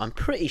Cena. I'm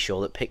pretty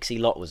sure that Pixie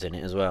Lott was in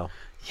it as well.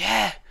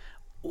 Yeah,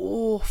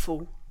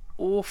 awful.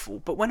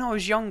 But when I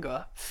was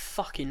younger,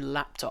 fucking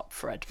lapped up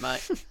Fred,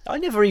 mate. I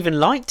never even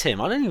liked him.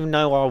 I don't even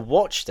know I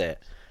watched it.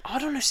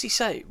 I'd honestly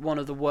say one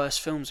of the worst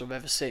films I've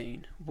ever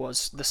seen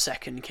was The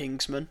Second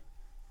Kingsman.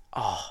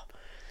 Oh,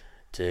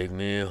 dig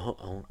me.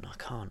 Oh, I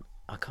can't.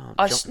 John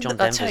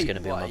I Denver's going to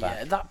be on my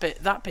back. Yeah,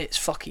 that bit's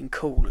fucking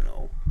cool and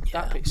all.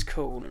 Yeah. That bit's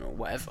cool and all,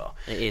 whatever.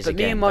 It is, but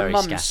again, me and my very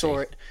mum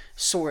scatty.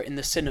 saw it in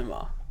the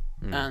cinema,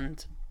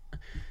 and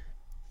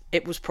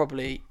it was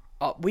probably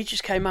we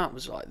just came out and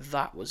was like,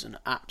 that was an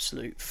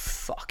absolute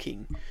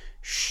fucking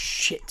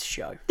shit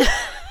show.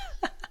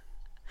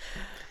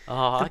 Oh,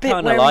 I bit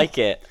kind where of he- like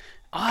it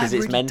because I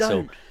it's really mental,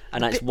 don't.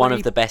 and The it's bit one where of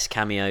he- the best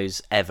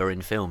cameos ever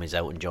in film. Is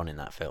Elton John in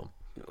that film?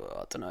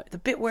 I don't know, the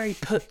bit where he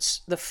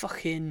puts the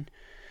fucking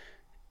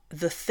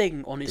the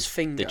thing on his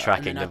finger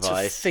tracking and then had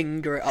device. to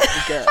finger it up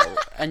the girl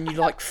and you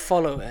like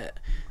follow it.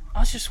 I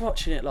was just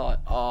watching it like,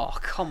 oh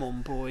come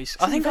on boys.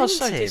 I think I was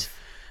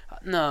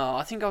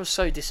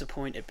so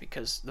disappointed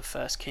because the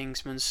first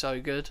Kingsman's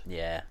so good.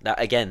 Yeah, that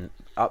again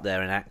up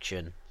there in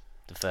action.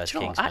 The first Do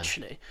you know what? Kingsman.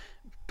 Actually,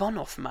 bun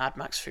off Mad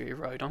Max Fury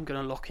Road. I'm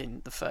gonna lock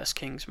in the first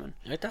Kingsman.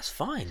 No, that's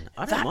fine.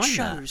 I don't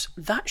mind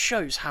That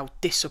shows how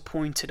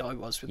disappointed I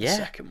was with Yeah, the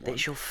second one.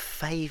 it's your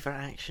favourite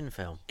action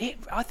film.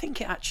 I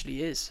think it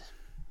actually is.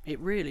 It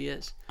really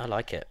is. I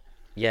like it.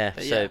 Yeah.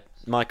 But So yeah.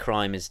 my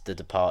crime is The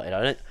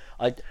Departed.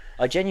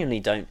 I genuinely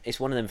don't. It's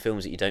one of them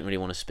films that you don't really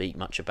want to speak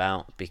much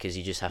about because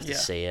you just have to Yeah.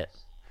 see it.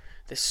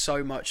 There's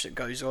so much that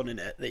goes on in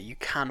it that you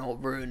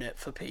cannot ruin it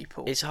for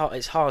people. It's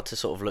hard to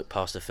sort of look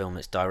past a film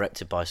that's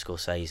directed by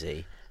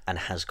Scorsese and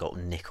has got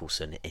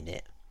Nicholson in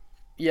it.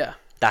 Yeah.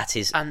 That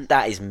is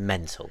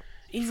mental.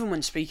 Even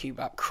when speaking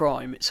about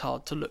crime, it's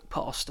hard to look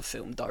past a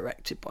film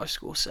directed by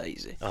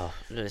Scorsese. Oh,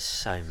 there's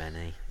so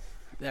many.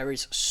 There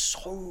is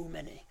so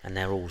many. And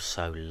they're all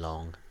so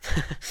long.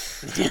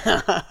 And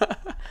They're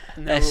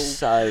they're all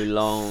so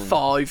long.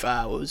 5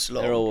 hours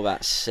long. They're all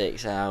about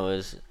 6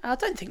 hours. I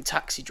don't think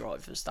Taxi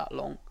Driver's that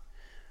long.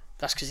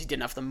 That's because he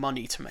didn't have the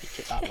money to make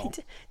it that long.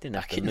 Didn't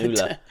have Back the in the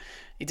moolah. day.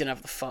 He didn't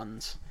have the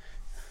funds.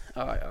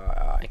 Alright.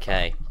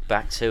 Okay,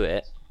 back to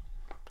it.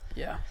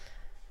 Yeah.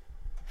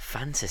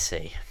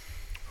 Fantasy.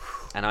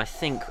 And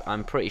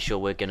I'm pretty sure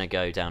we're going to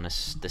go down the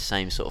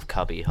same sort of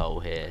cubby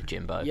hole here,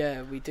 Jimbo.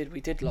 Yeah, we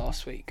did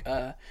last week.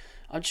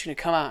 I'm just going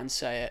to come out and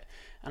say it,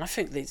 and I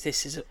think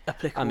this is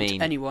applicable to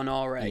anyone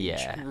our age,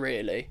 yeah.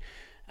 really.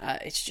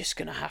 It's just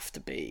going to have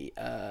to be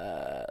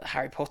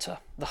Harry Potter,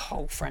 the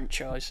whole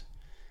franchise.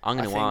 I'm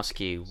going to ask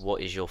you,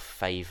 what is your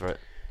favourite...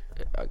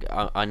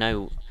 I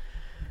know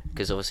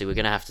because obviously we're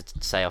going to have to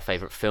say our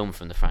favourite film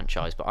from the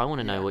franchise, but I want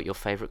to know Yeah. what your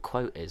favourite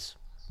quote is.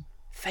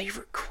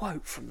 Favourite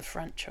quote from the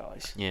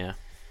franchise? Yeah.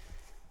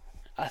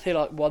 I feel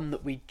like one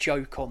that we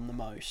joke on the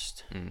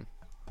most Mm.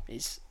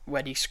 is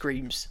when he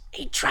screams,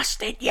 "He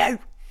trusted you!"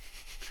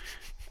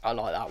 I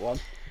like that one.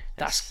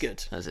 That's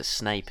good. There's a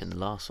Snape in the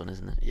last one,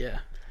 isn't it? Yeah.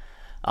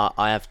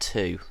 I have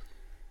two.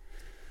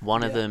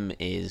 One of Yeah. them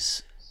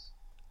is...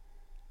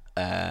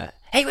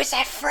 he was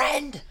their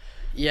friend!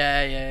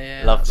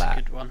 Yeah. Love that's that.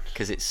 a good one.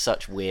 Because it's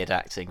such weird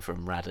acting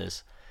from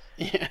Radders.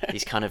 Yeah.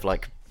 He's kind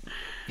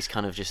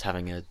of just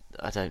having a...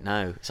 I don't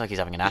know. It's like he's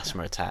having an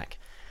asthma attack.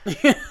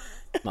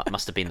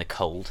 Must have been the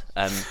cold.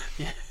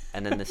 Yeah.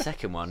 And then the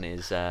second one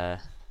is...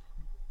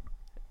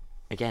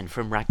 again,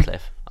 from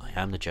Radcliffe. I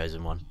am the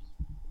chosen one.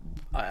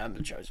 I am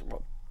the chosen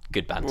one.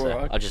 Good banter.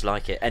 Alright. I just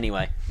like it.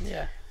 Anyway,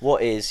 Yeah.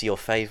 what is your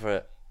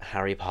favourite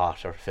Harry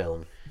Potter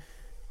film?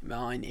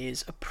 Mine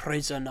is A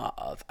Prisoner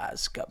of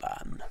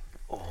Azkaban.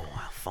 Oh,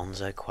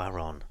 Alfonso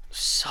Cuarón.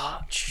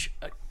 Such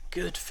a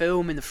good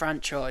film in the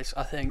franchise,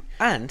 I think.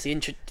 And, The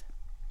intro.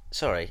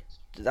 sorry,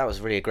 that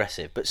was really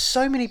aggressive, but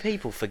so many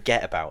people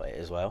forget about it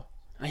as well.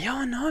 Yeah,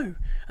 I know.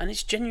 And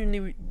it's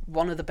genuinely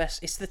one of the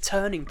best. It's the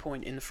turning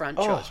point in the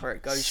franchise where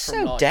it goes so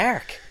from like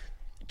dark.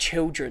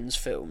 children's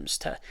films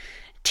to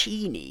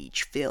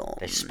teenage films.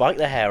 They spike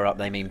their hair up,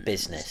 they mean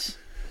business.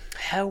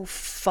 Hell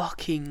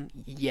fucking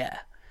yeah,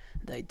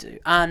 they do.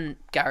 And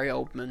Gary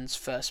Oldman's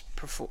first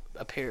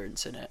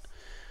appearance in it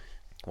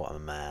What a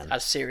man.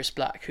 as Sirius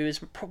Black, who is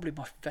probably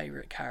my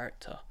favourite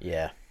character.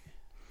 Yeah.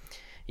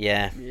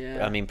 Yeah.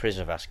 I mean,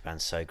 Prisoner of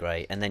Azkaban's so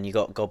great. And then you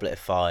got Goblet of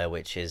Fire,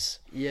 which is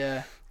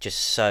Yeah. just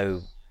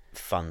so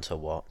fun to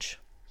watch.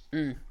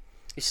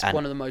 It's And-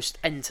 one of the most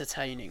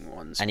entertaining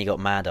ones. And you got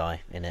Mad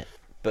Eye in it.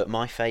 But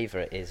my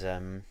favourite is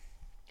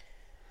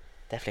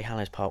Deathly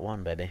Hallows Part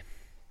 1, baby.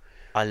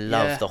 I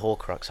love Yeah. the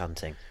Horcrux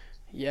hunting.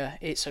 Yeah,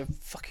 it's a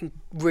fucking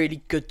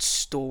really good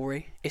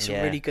story. It's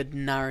Yeah. a really good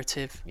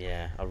narrative.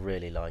 Yeah, I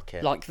really like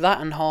it. Like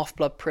that and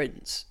Half-Blood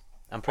Prince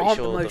I'm pretty aren't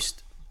sure... the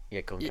most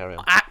Yeah, go on, carry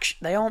on.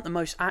 they aren't the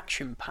most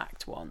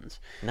action-packed ones.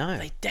 No.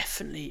 They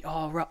definitely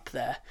are up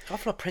there.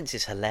 Half-Blood Prince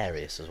is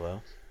hilarious as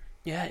well.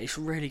 Yeah, it's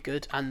really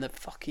good, and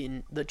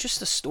just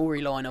the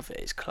storyline of it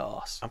is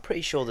class. I'm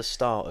pretty sure the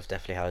start of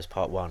Deathly Hallows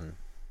Part 1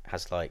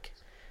 has like...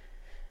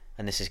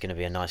 And this is going to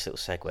be a nice little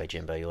segue,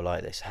 Jimbo, you'll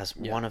like this. Has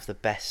one of the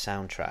best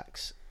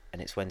soundtracks, and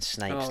it's when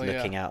Snape's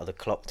looking out of the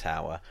clock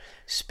tower.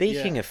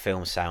 Speaking of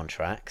film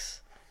soundtracks,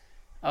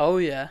 Oh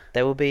yeah,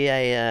 there will be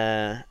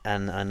a...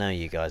 and I know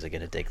you guys are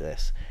going to dig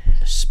this.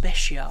 a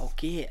special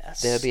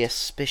guest. There'll be a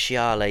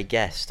speciale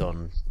guest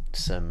on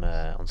some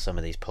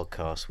of these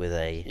podcasts with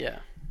a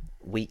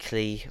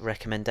weekly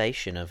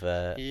recommendation of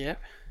a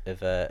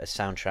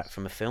soundtrack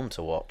from a film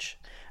to watch.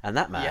 And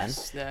that man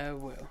Yes, there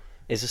will.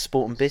 is a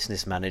sport and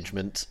business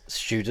management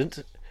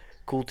student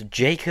called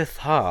Jacob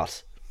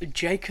Hart.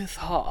 Jacob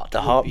Hart, The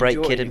will be Heartbreak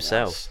Kid joining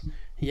himself. us.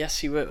 Yes,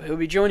 he will. He'll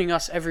be joining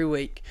us every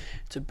week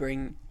to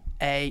bring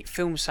a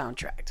film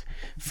soundtrack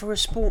for a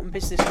sport and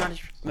business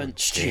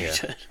management dear.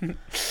 student.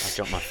 I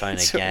dropped my phone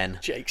Sorry, again.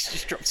 Jake's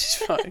just dropped his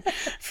phone.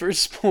 For a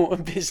sport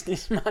and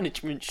business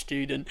management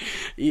student,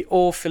 he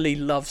awfully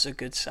loves a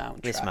good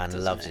soundtrack. This man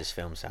doesn't loves he? his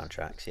film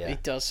soundtracks, He yeah.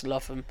 does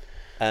love them.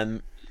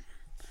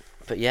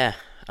 But yeah,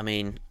 I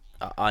mean,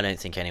 I don't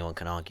think anyone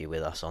can argue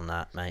with us on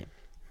that, mate.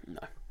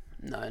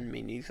 No, and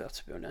me neither,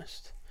 to be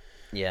honest.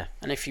 Yeah,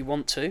 And if you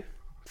want to,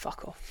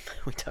 fuck off.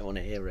 we don't want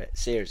to hear it.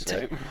 Seriously.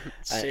 Don't.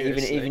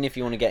 Seriously. Even if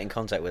you want to get in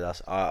contact with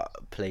us,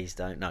 please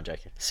don't. No, I'm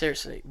joking.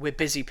 Seriously, we're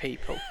busy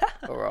people.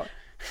 All right.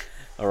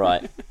 All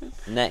right.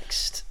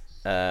 Next,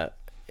 I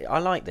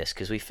like this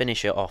because we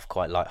finish it off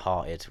quite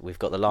light-hearted. We've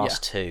got the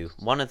last two.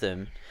 One of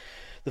them,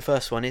 the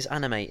first one is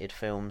animated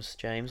films.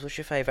 James, what's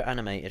your favourite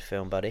animated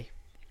film, buddy?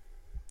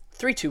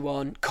 3, 2,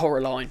 1.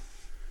 Coraline.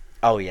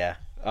 Oh yeah.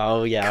 I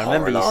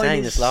remember you Coraline saying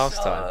is this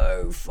last time.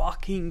 So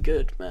fucking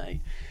good, mate.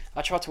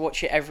 I try to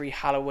watch it every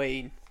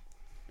Halloween.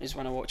 Is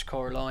when I watch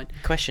Coraline.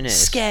 Question is,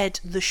 Scared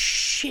the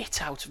shit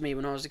out of me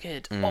when I was a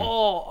kid.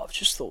 Oh, I've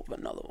just thought of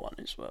another one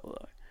as well,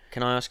 though.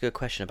 can I ask you a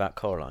question about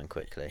Coraline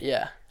quickly?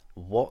 Yeah.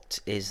 What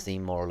is the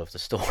moral of the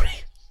story?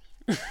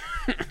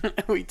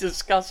 We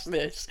discussed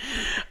this.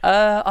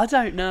 I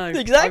don't know. I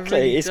Exactly.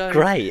 really It's don't.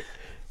 great.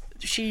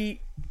 She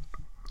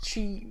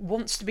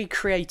wants to be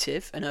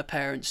creative, and her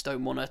parents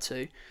don't want her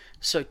to.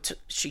 So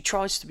she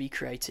tries to be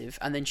creative,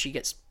 and then she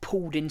gets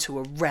pulled into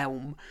a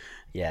realm,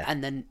 Yeah.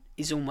 and then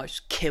is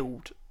almost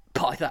killed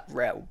by that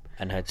realm.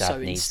 And her dad So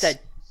needs... instead,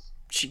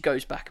 she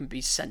goes back and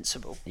be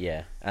sensible.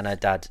 Yeah. And her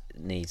dad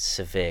needs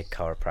severe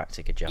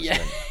chiropractic adjustment.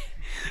 Yeah.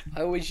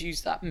 I always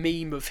use that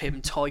meme of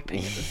him typing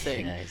at the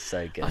thing. Yeah, it's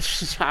so good. That's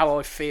just how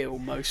I feel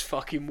most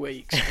fucking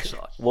weeks. It's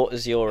like, What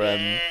was your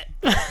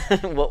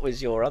what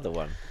was your other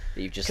one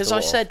that you just because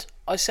thought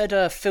I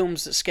said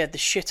films that scared the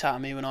shit out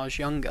of me when I was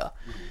younger.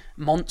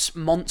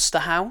 Monster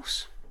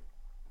House.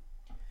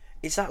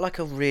 Is that like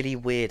a really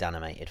weird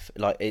animated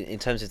like in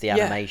terms of the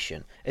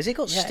animation? Has it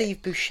got Yeah.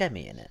 Steve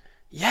Buscemi in it?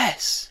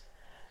 Yes.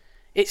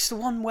 It's the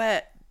one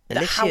where the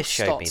Alicia house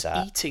showed me starts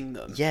that. eating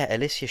them. Yeah,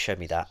 Alicia showed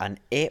me that, and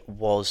it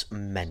was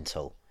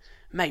mental.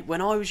 Mate,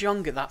 when I was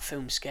younger, that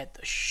film scared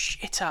the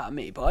shit out of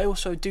me, but I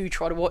also do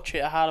try to watch it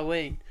at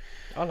Halloween.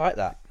 I like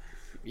that.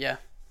 Yeah.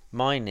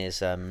 Mine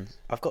is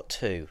I've got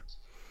two.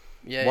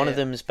 Yeah. One of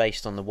them's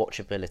based on the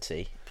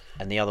watchability,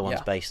 and the other one's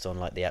Yeah. based on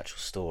like the actual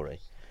story.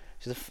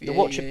 So the Yeah,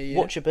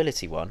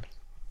 watchability one,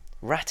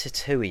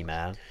 Ratatouille,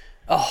 man.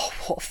 Oh,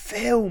 what a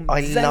film!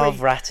 I love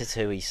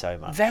Ratatouille so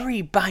much.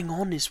 Very bang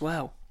on as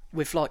well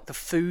with like the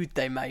food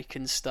they make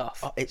and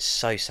stuff. Oh, it's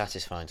so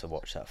satisfying to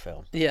watch that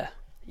film. Yeah.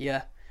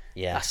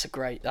 Yeah, That's a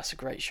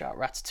great shout.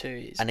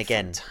 Ratatouille is and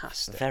again,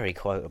 fantastic. very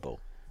quotable.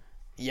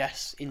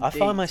 Yes, indeed. I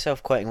find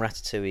myself quoting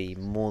Ratatouille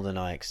more than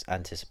I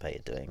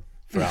anticipated doing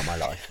throughout my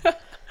life.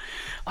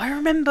 I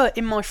remember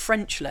in my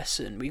French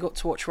lesson we got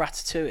to watch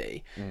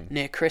Ratatouille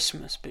near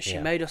Christmas, but she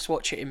Yeah. made us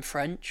watch it in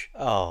French.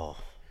 Oh,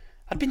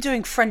 I'd been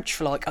doing French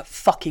for like a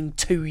fucking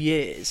 2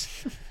 years,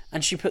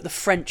 and she put the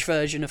French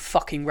version of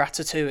fucking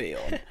Ratatouille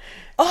on.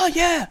 Oh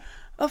yeah,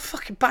 I'll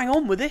fucking bang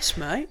on with this,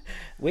 mate.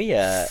 we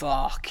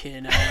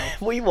Fucking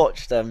hell. we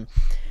watched in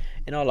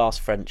our last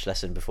French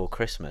lesson before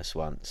Christmas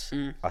once.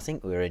 I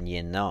think we were in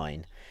year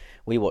 9.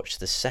 We watched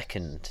the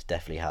second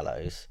Deathly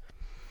Hallows,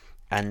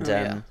 and Oh,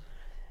 yeah.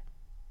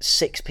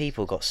 6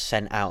 people got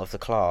sent out of the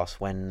class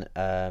when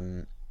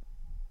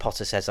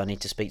Potter says, "I need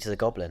to speak to the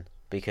goblin,"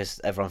 because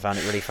everyone found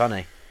it really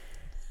funny.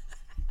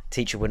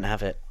 Teacher wouldn't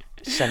have it.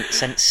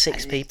 Sent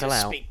 6 people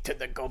out. Speak to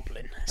the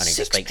goblin. I need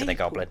to speak to the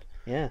goblin.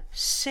 Yeah.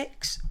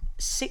 Six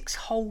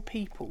whole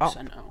people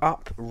sent out.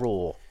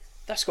 Uproar.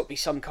 That's got to be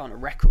some kind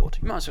of record.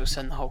 You might as well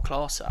send the whole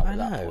class out I at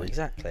that know, point.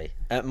 exactly.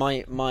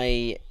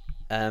 My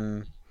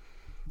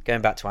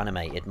going back to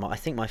animated, I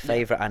think my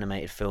favourite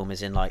animated film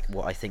is in like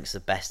what I think's the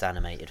best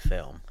animated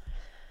film.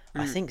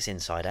 I think's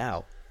Inside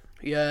Out.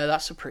 Yeah,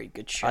 that's a pretty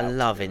good show. I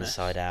love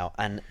Inside Out,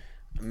 and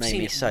it made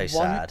me so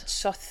sad.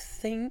 Once, I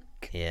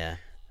think. Yeah,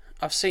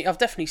 I've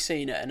definitely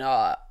seen it, and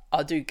I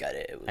do get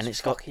it. It was And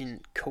it's a got-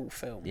 fucking cool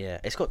film. yeah.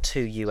 It's got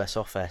 2 US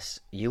office.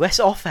 US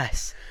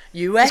It's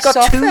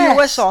got 2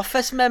 US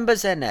office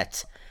members in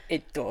it.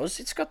 It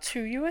does. It's got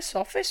 2 US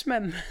office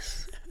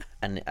members.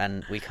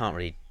 And we can't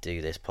really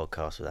do this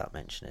podcast without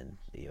mentioning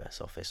the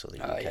US office or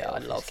the UK Oh yeah, I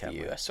office. love can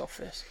the we? US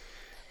office.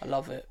 I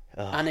love it,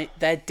 Ugh. and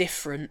they're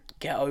different.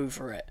 Get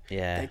over it.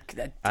 Yeah.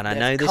 They're And I they're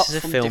know this cut is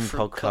a from film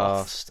different podcast.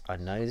 cloth. I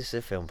know this is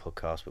a film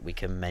podcast, but we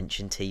can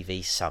mention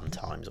TV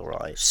sometimes, all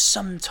right?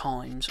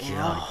 Sometimes, all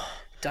God. right.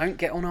 Don't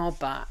get on our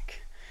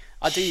back.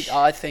 I do.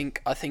 I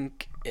think.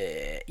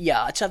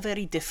 Yeah, it's a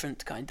very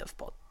different kind of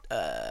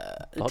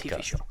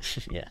TV show.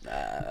 Yeah.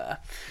 My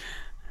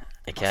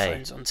Okay.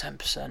 phone's on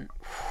 10%.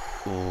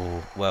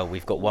 Ooh, well,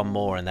 we've got one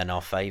more, and then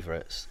our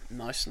favourites.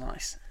 Nice.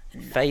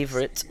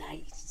 Favourite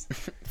Nice.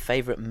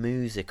 favourite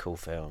musical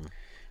film.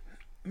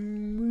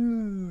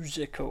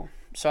 Musical.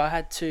 So I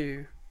had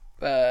 2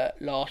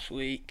 last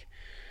week.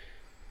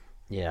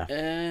 Yeah.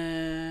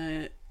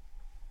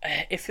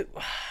 If it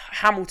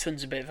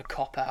Hamilton's a bit of a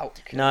cop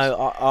out.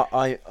 No,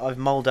 I've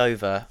mulled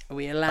over. Are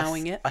we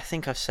allowing it? I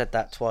think I've said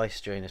that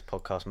twice during this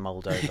podcast.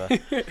 Mulled over.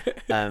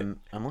 I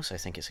also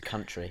think it's a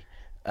country.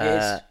 It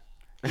is.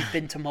 You've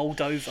been to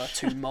Moldova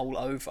to mull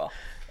over.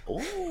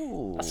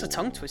 Ooh, That's a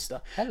tongue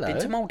twister. Hello. Been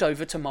to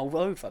Moldova to mull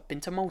over.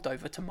 Been to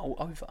Moldova to mull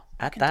over.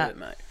 Add You can that. do it,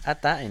 mate.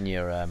 Add that in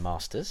your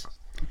masters.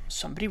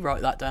 Somebody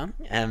write that down.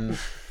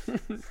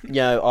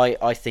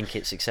 I think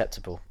it's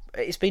acceptable.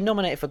 It's been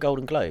nominated for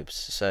Golden Globes,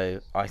 so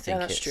I think Yeah,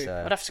 that's it's. true.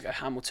 I'd have to go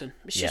Hamilton.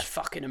 It's yeah. just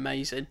fucking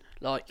amazing.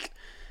 Like,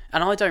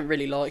 and I don't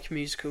really like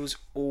musicals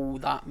all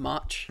that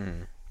much,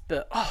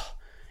 but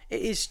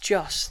it is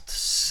just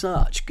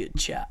such good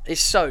chat.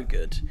 It's so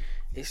good.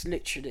 It's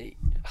literally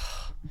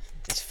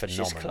it's it's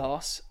phenomenal. just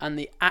class, and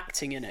the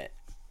acting in it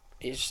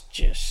is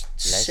just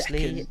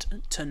Leslie-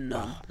 second to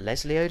none.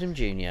 Leslie Odom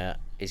Jr.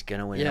 is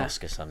gonna win an Yeah.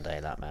 Oscar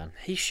someday. That man.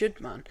 He should,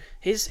 man.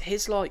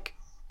 His like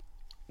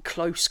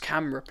close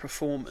camera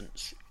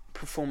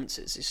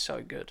performances is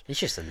so good. He's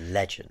just a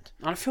legend.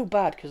 And I feel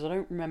bad because I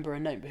don't remember her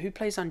name, but who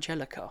plays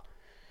Angelica?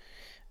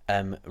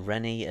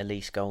 Renée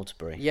Elise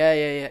Goldsberry.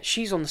 Yeah.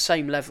 She's on the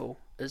same level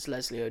as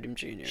Leslie Odom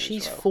Jr.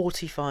 She's as well.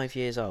 45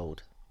 years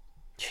old.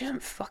 She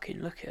doesn't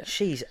fucking look it.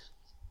 She's.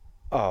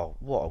 Oh,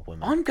 what a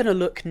woman. I'm gonna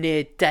look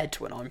near dead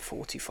when I'm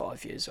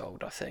 45 years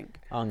old. I think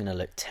I'm gonna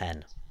look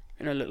 10.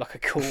 I'm gonna look like a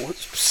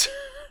corpse.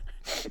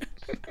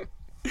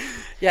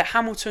 Yeah,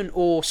 Hamilton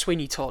or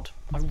Sweeney Todd.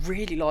 I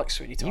really like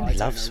Sweeney Todd. You I don't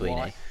love know Sweeney.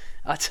 why.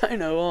 I don't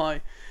know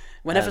why.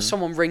 Whenever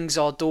someone rings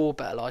our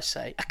doorbell, I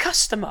say, "A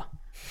customer."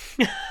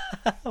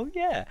 Oh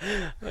yeah.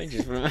 I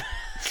just remember.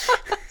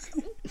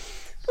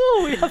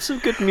 Oh, we have some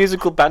good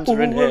musical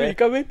banter in Where are here. you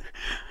going?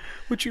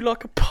 Would you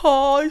like a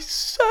pie,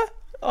 sir?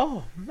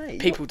 Oh, mate.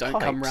 People what don't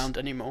come pipes? round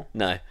anymore.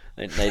 No,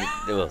 they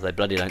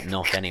bloody don't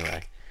knock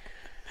anyway.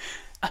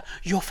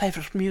 Your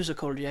favourite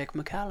musical, Jake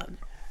McCallum?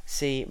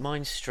 See,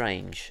 mine's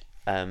strange,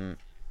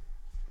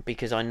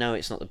 because I know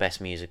it's not the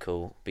best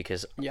musical.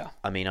 Because Yeah.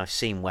 I mean, I've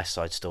seen West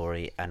Side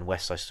Story, and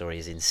West Side Story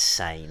is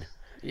insane,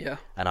 Yeah.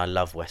 and I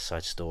love West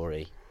Side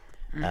Story.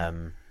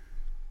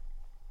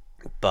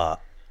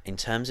 But in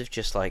terms of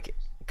just like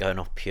going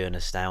off pure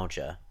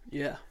nostalgia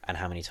Yeah. and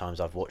how many times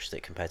I've watched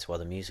it compared to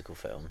other musical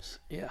films,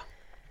 Yeah.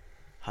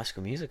 High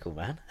School Musical,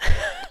 man.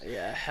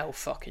 Yeah, hell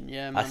fucking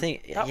yeah, man. I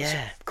think that was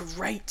yeah. a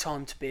great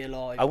time to be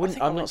alive. I wouldn't-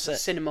 think I'm went not to the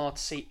sa- cinema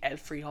to see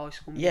every High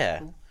School Yeah,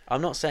 Musical.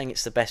 I'm not saying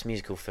it's the best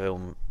musical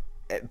film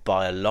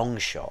by a long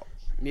shot.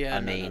 Yeah, I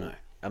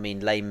mean,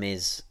 Les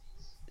Mis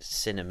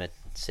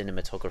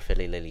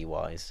cinematography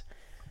wise,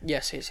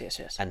 Yes.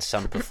 and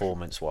some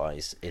performance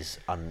wise is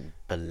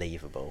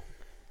unbelievable.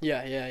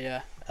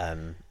 Yeah.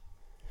 And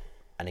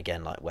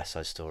again, like West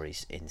Side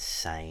Story's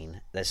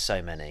insane. There's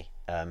so many.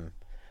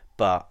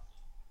 But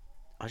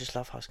I just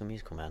love High School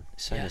Musical, man.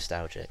 It's so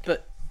nostalgic.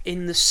 But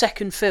in the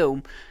second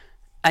film,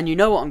 and you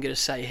know what I'm going to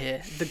say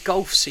here, the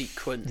golf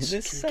sequence The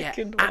can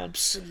second get one.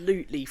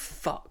 absolutely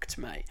fucked,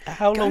 mate.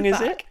 How long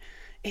is it?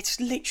 It's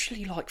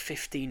literally like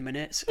 15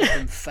 minutes of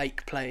them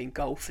fake playing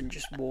golf and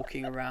just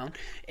walking around.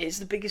 It's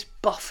the biggest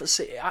buffer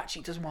set. It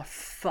actually does my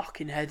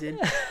fucking head in.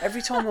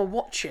 Every time I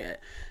watch it,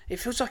 it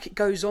feels like it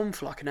goes on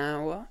for like an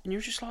hour, and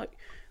you're just like,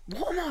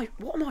 what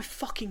am I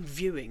fucking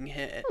viewing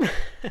here?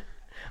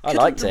 I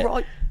liked it.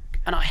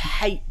 And I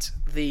hate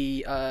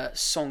the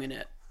song in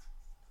it.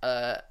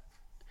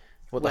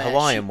 What, the where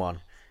Hawaiian one?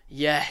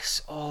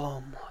 Yes.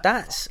 Oh my.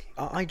 That's.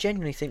 I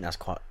genuinely think that's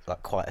quite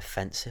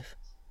offensive.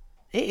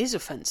 It is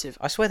offensive.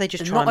 I swear they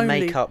just And try not and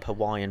make only- up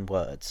Hawaiian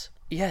words.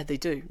 Yeah, they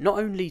do. Not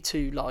only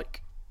to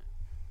like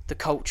the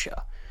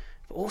culture,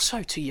 but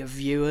also to your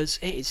viewers.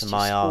 It is just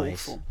my eyes.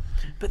 awful.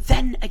 But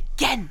then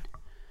again,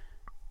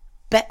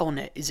 Bet on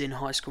It is in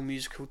High School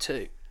Musical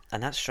too.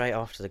 And that's straight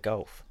after the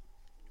golf.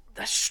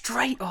 That's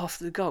straight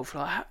after the golf.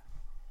 Like,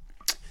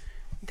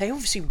 they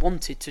obviously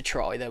wanted to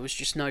try. There was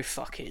just no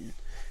fucking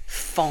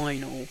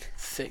final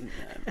thing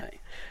there, mate.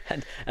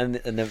 And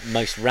the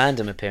most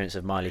random appearance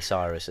of Miley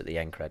Cyrus at the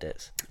end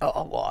credits.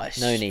 Oh, well, it's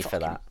No need for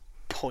fucking that.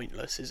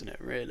 Pointless, isn't it?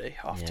 Really,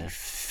 after Yeah.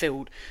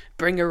 you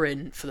bring her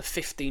in for the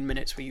 15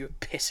 minutes where you were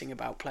pissing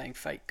about playing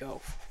fake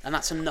golf, and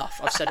that's enough.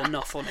 I've said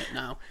enough on it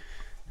now.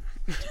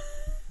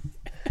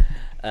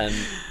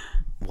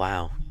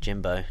 Wow,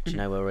 Jimbo, do you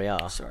know where we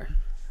are? Sorry,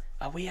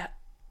 are we at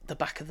the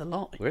back of the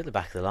line? We're at the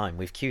back of the line.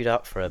 We've queued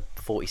up for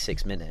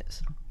 46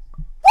 minutes.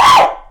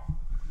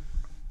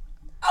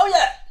 Oh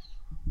yeah!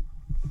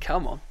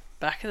 Come on,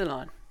 back of the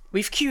line.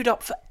 We've queued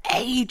up for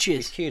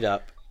ages. Queued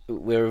up.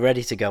 We're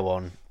ready to go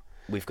on.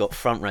 We've got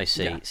front row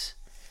seats.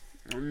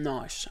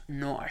 Nice.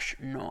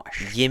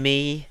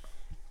 Yimmy,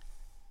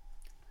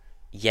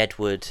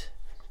 Yedward,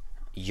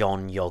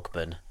 Jon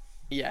Yogben.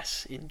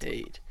 Yes,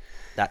 indeed.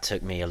 That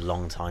took me a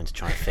long time to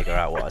try and figure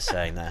out what I was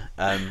saying there.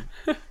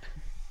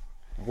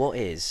 What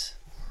is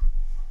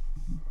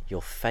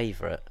your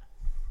favourite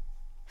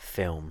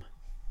film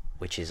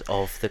which is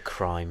of the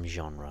crime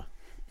genre?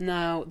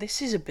 Now,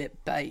 this is a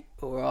bit bait,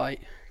 alright,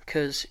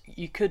 because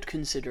you could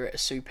consider it a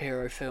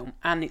superhero film,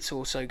 and it's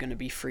also going to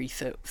be free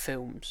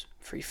films,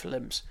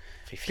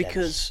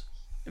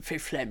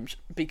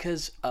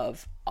 because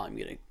of, I'm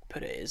going to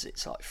put it as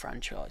it's like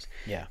franchise.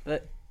 Yeah.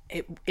 But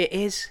it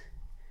is,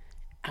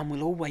 and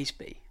will always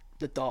be,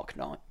 The Dark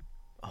Knight.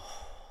 Oh.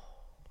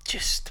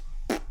 Just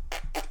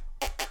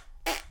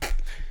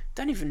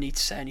don't even need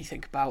to say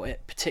anything about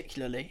it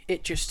particularly.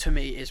 It just, to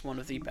me, is one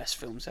of the best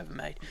films ever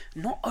made.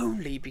 Not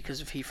only because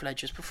of Heath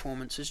Ledger's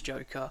performance as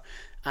Joker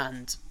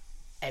and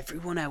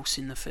everyone else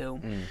in the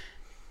film,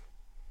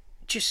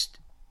 just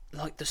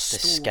like the story,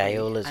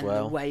 scale as and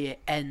well, the way it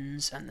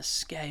ends, and the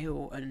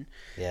scale, and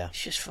yeah,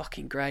 it's just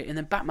fucking great. And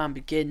then Batman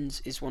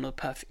Begins is one of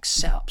the perfect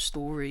setup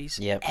stories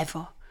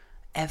ever,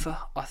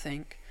 I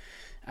think.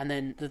 And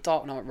then The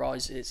Dark Knight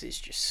Rises is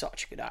just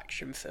such a good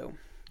action film.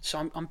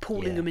 So I'm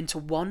pooling them into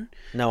one.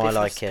 No, I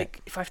like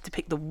it. If I have to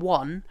pick the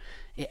one,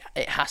 it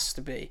has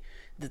to be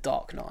The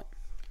Dark Knight.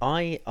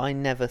 I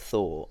never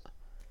thought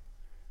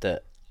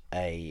that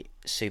a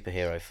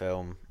superhero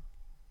film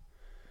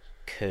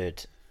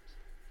could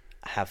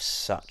have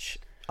such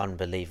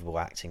unbelievable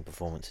acting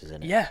performances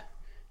in it. Yeah.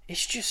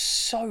 It's just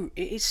so...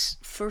 It is...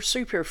 For a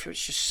superhero film,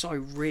 it's just so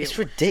real. It's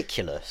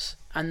ridiculous.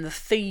 And the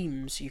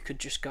themes you could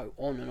just go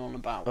on and on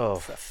about for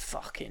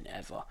fucking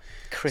ever.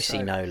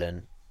 Chrissy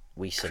Nolan,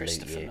 we salute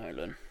Christopher you.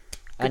 Nolan.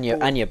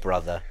 And your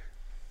brother.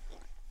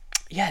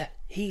 Yeah,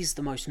 he's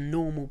the most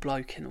normal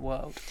bloke in the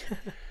world.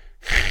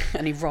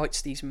 And he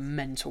writes these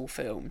mental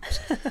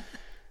films.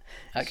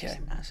 Okay. He's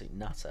an absolute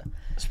nutter.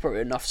 That's probably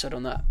enough said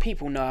on that.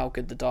 People know how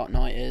good The Dark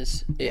Knight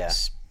is.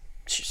 It's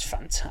just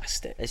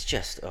fantastic. It's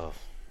just,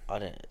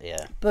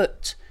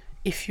 But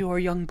if you're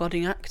a young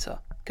budding actor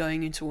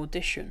going into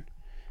audition,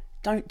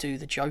 don't do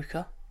the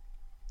Joker.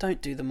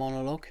 Don't do the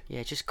monologue.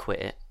 Yeah, just quit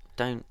it.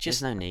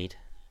 There's no need.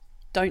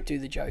 Don't do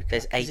the Joker.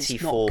 There's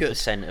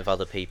 84% of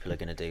other people are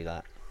going to do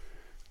that.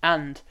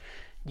 And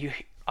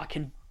I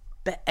can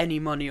bet any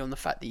money on the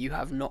fact that you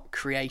have not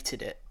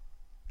created it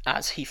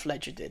as Heath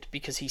Ledger did,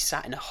 because he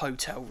sat in a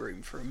hotel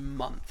room for a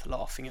month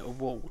laughing at a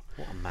wall.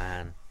 What a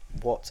man.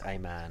 What a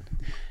man.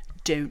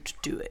 Don't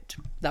do it.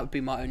 That would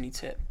be my only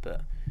tip,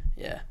 but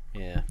yeah.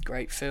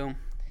 Great film.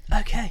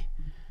 Okay.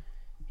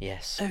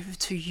 Yes. Over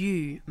to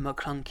you,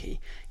 McClunky.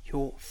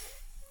 Your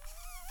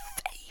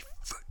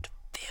favourite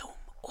film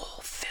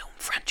or film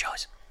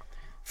franchise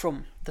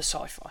from the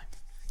sci-fi?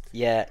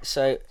 Yeah,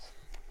 so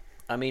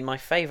I mean, my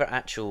favourite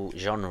actual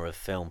genre of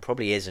film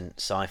probably isn't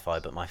sci-fi,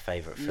 but my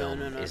favourite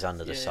film is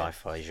under the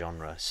sci-fi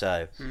genre.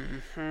 So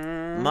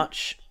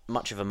much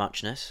of a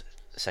muchness.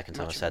 Second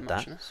time I've said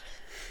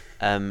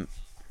that.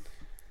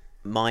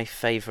 My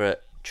favourite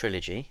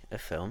trilogy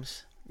of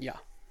films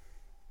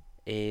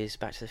is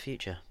Back to the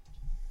Future.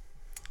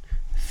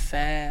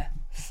 Fair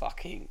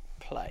fucking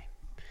play.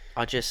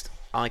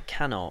 I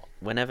cannot,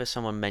 whenever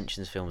someone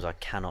mentions films, I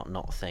cannot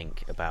not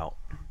think about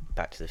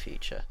Back to the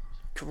Future.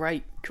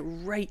 Great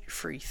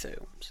three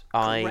films.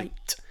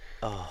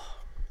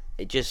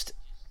 It just,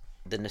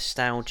 the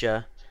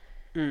nostalgia,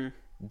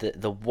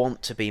 the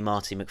want to be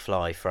Marty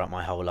McFly throughout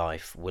my whole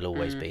life will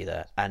always be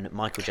there. And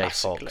Michael J.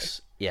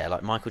 Fox,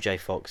 Michael J.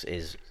 Fox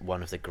is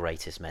one of the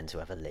greatest men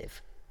to ever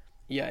live.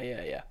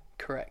 Yeah.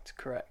 Correct.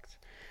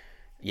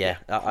 Yeah,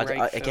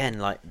 again,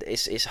 like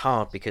it's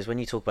hard because when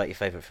you talk about your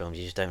favourite films,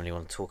 you just don't really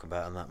want to talk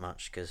about them that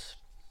much because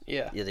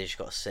they just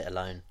got to sit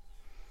alone.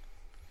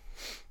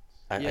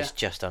 It's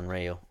just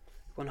unreal.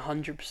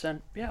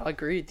 100%. Yeah, I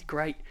agree.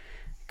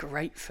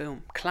 Great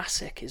film,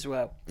 classic as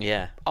well.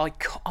 Yeah,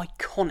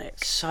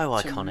 iconic. So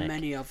iconic. To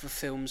many other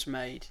films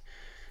made.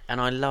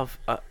 And I love.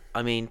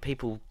 I mean,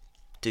 people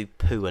do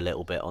poo a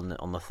little bit on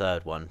the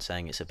third one,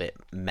 saying it's a bit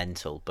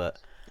mental, but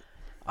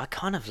I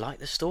kind of like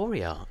the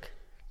story arc.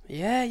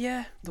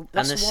 Yeah.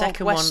 That's the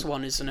second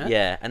one, isn't it?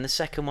 Yeah, and the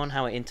second one,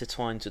 how it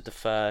intertwines with the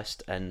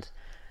first, and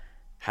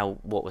how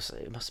it must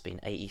have been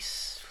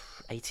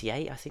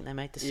 88. I think they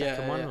made the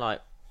second one.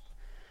 Like,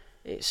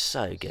 it's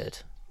so good.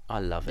 I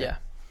love it. Yeah,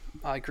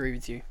 I agree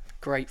with you.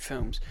 Great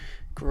films.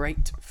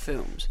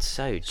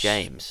 So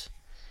James,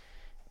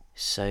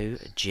 so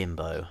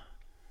Jimbo,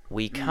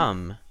 we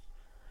come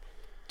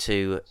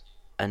to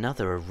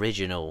another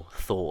original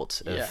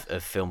thought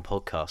of film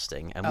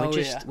podcasting, and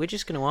we're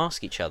just going to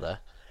ask each other.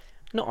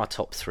 Not our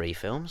top 3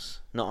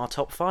 films, not our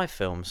top 5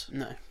 films.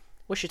 No.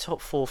 What's your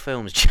top 4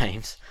 films,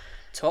 James?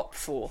 Top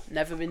 4.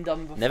 Never been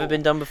done before. Never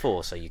been done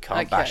before, so you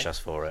can't bash us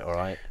for it,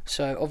 alright?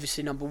 So,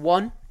 obviously, number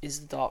 1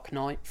 is the Dark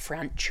Knight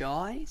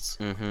franchise.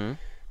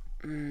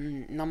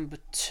 Number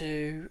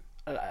 2,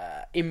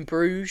 In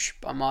Bruges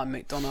by Martin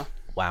McDonagh.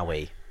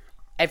 Wowie.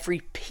 Every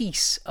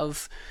piece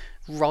of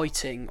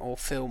writing or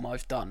film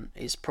I've done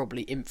is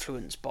probably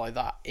influenced by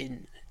that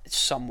in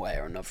some way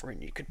or another,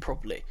 and you could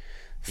probably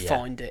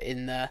find it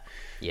in there.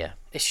 Yeah,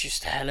 it's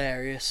just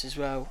hilarious as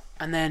well.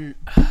 And then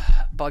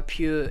by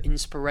pure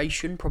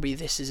inspiration, probably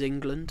This Is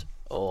England.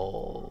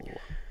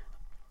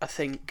 I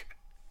think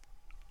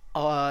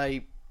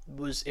it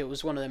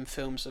was one of them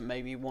films that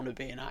made me want to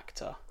be an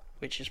actor,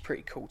 which is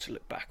pretty cool to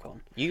look back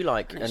on. You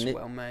like, and it's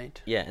well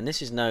made. Yeah, and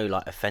this is no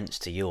like offense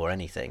to you or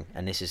anything,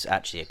 and this is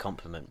actually a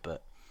compliment,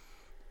 but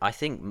I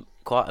think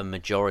quite a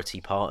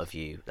majority part of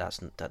you, that's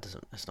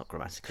not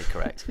grammatically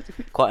correct.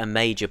 Quite a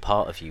major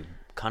part of you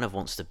kind of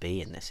wants to be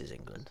in This Is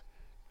England.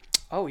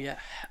 Oh yeah,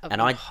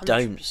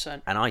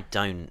 100%. And I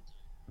don't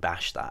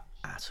bash that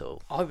at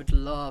all. I would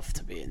love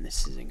to be in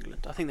This Is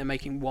England. I think they're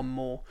making one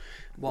more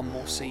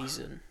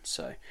season,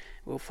 so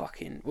we'll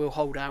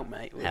hold out,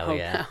 mate. Hell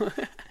yeah.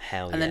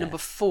 And then number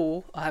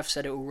 4, I have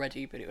said it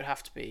already, but it would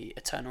have to be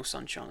Eternal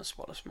Sunshine of the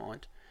Spotless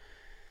Mind.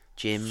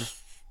 Jimmy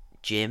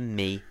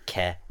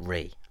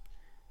Carrey.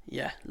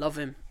 Yeah, love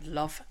him.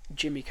 Love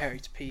Jimmy Carrey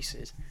to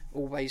pieces.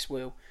 Always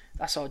will.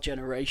 That's our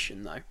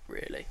generation, though,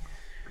 really.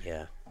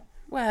 Yeah.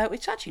 Well,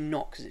 it's actually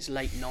not, because it's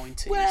late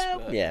 90s. Well,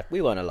 but... yeah,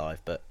 we weren't alive,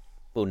 but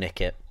we'll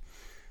nick it.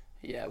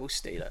 Yeah, we'll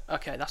steal it.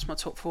 Okay, that's my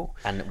top 4.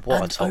 And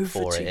what a top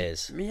 4 it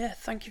is. Yeah,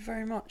 thank you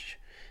very much.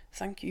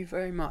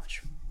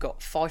 Got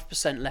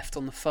 5% left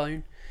on the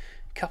phone.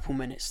 Couple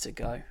minutes to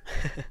go.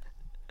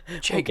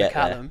 Jake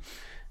McCallum,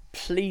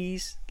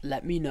 please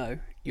let me know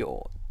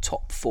your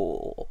top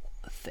 4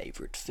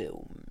 favourite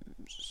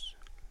films.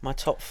 My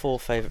top 4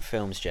 favourite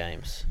films,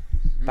 James.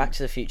 Back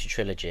to the Future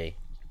trilogy.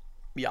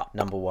 Yeah.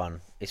 Number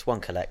 1. It's one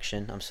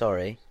collection. I'm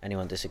sorry.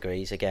 Anyone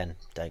disagrees? Again,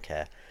 don't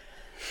care.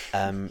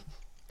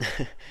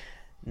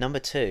 Number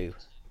 2.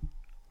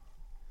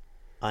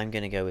 I'm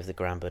going to go with the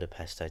Grand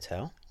Budapest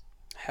Hotel.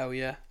 Hell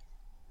yeah.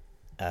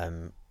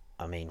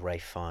 I mean,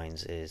 Ralph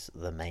Fiennes is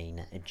the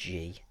main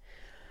G.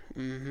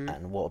 Mm-hmm.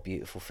 And what a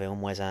beautiful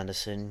film. Wes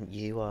Anderson,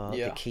 you are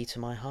the key to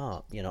my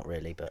heart. You're not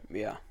really, but...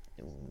 Yeah,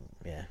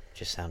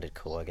 just sounded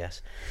cool, I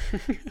guess.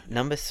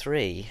 Number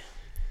 3,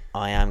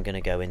 I am going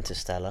to go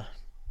Interstellar.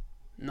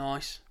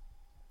 Nice.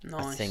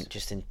 I think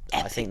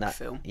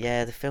film.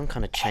 Yeah, the film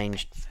kind of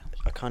changed.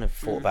 I kind of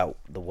thought about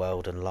the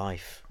world and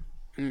life,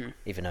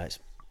 even though it's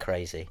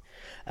crazy.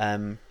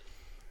 And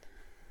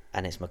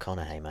it's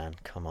McConaughey, man.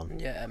 Come on.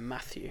 Yeah,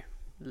 Matthew,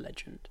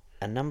 legend.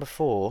 And number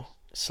 4,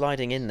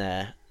 sliding in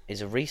there,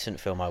 is a recent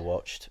film I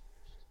watched,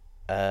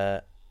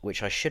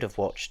 which I should have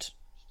watched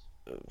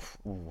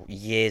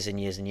years and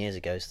years and years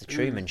ago. It's The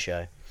Truman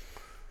Show.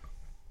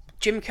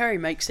 Jim Carrey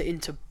makes it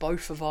into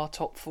both of our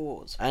top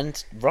 4s.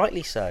 And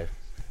rightly so.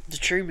 The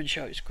Truman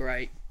Show is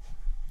great.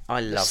 I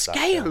love that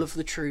scale film. Of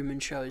The Truman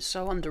Show is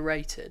so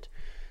underrated.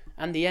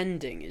 And the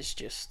ending is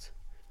just...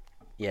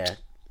 Yeah.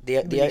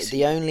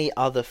 The only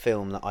other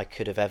film that I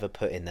could have ever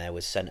put in there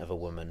was Scent of a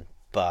Woman,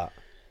 but...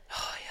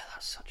 Oh, yeah,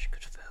 that's such a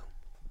good film.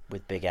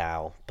 With Big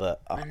Al,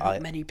 but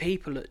not many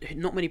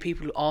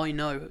people I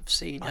know have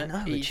seen it. I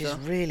know, which is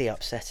really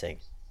upsetting.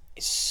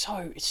 It's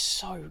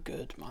so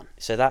good, man.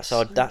 So that's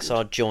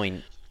our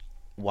joint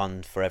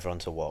one for everyone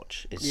to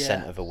watch. Is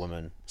Scent of a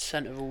Woman.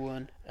 Scent of a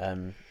Woman.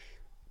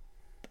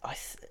 I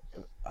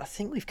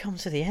think we've come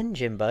to the end,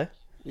 Jimbo.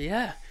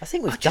 Yeah. I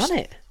think we've done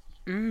it.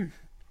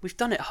 We've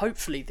done it.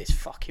 Hopefully this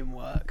fucking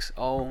works.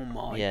 Oh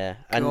my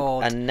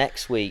God. And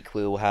next week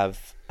we will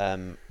have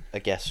a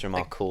guest from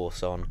our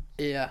course on.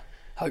 Yeah,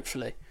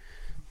 hopefully.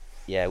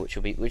 Yeah, which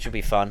will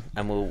be fun,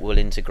 and we'll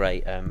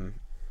integrate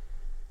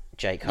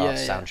Jake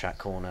Hart's soundtrack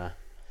corner.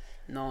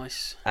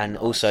 Nice. And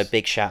also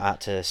big shout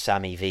out to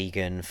Sammy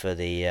Vegan for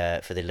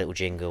the little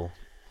jingle.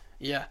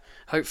 Yeah,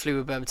 hopefully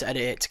we'll be able to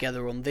edit it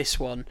together on this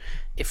one.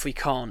 If we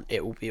can't,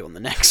 it will be on the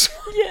next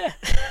one. Yeah.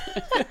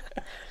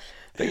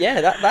 But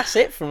yeah, that's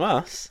it from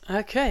us.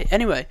 Okay.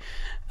 Anyway,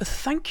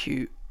 thank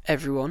you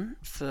everyone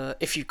for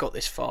if you've got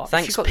this far.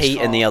 Thanks, Pete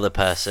and the other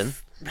person.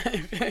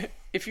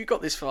 If you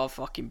got this far,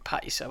 fucking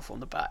pat yourself on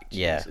the back.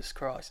 Jesus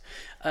Christ.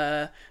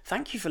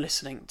 Thank you for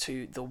listening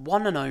to the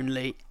one and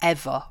only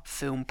ever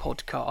film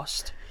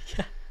podcast.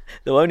 Yeah.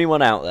 The only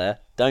one out there.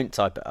 Don't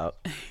type it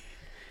up.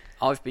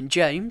 I've been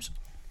James.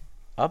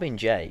 I've been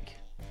Jake.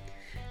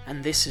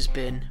 And this has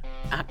been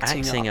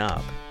Acting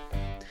Up.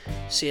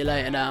 See you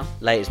later now.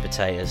 Laters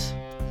potatoes.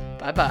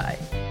 Bye-bye.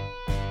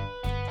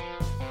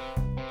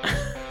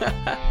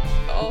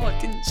 Oh, I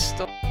didn't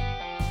stop.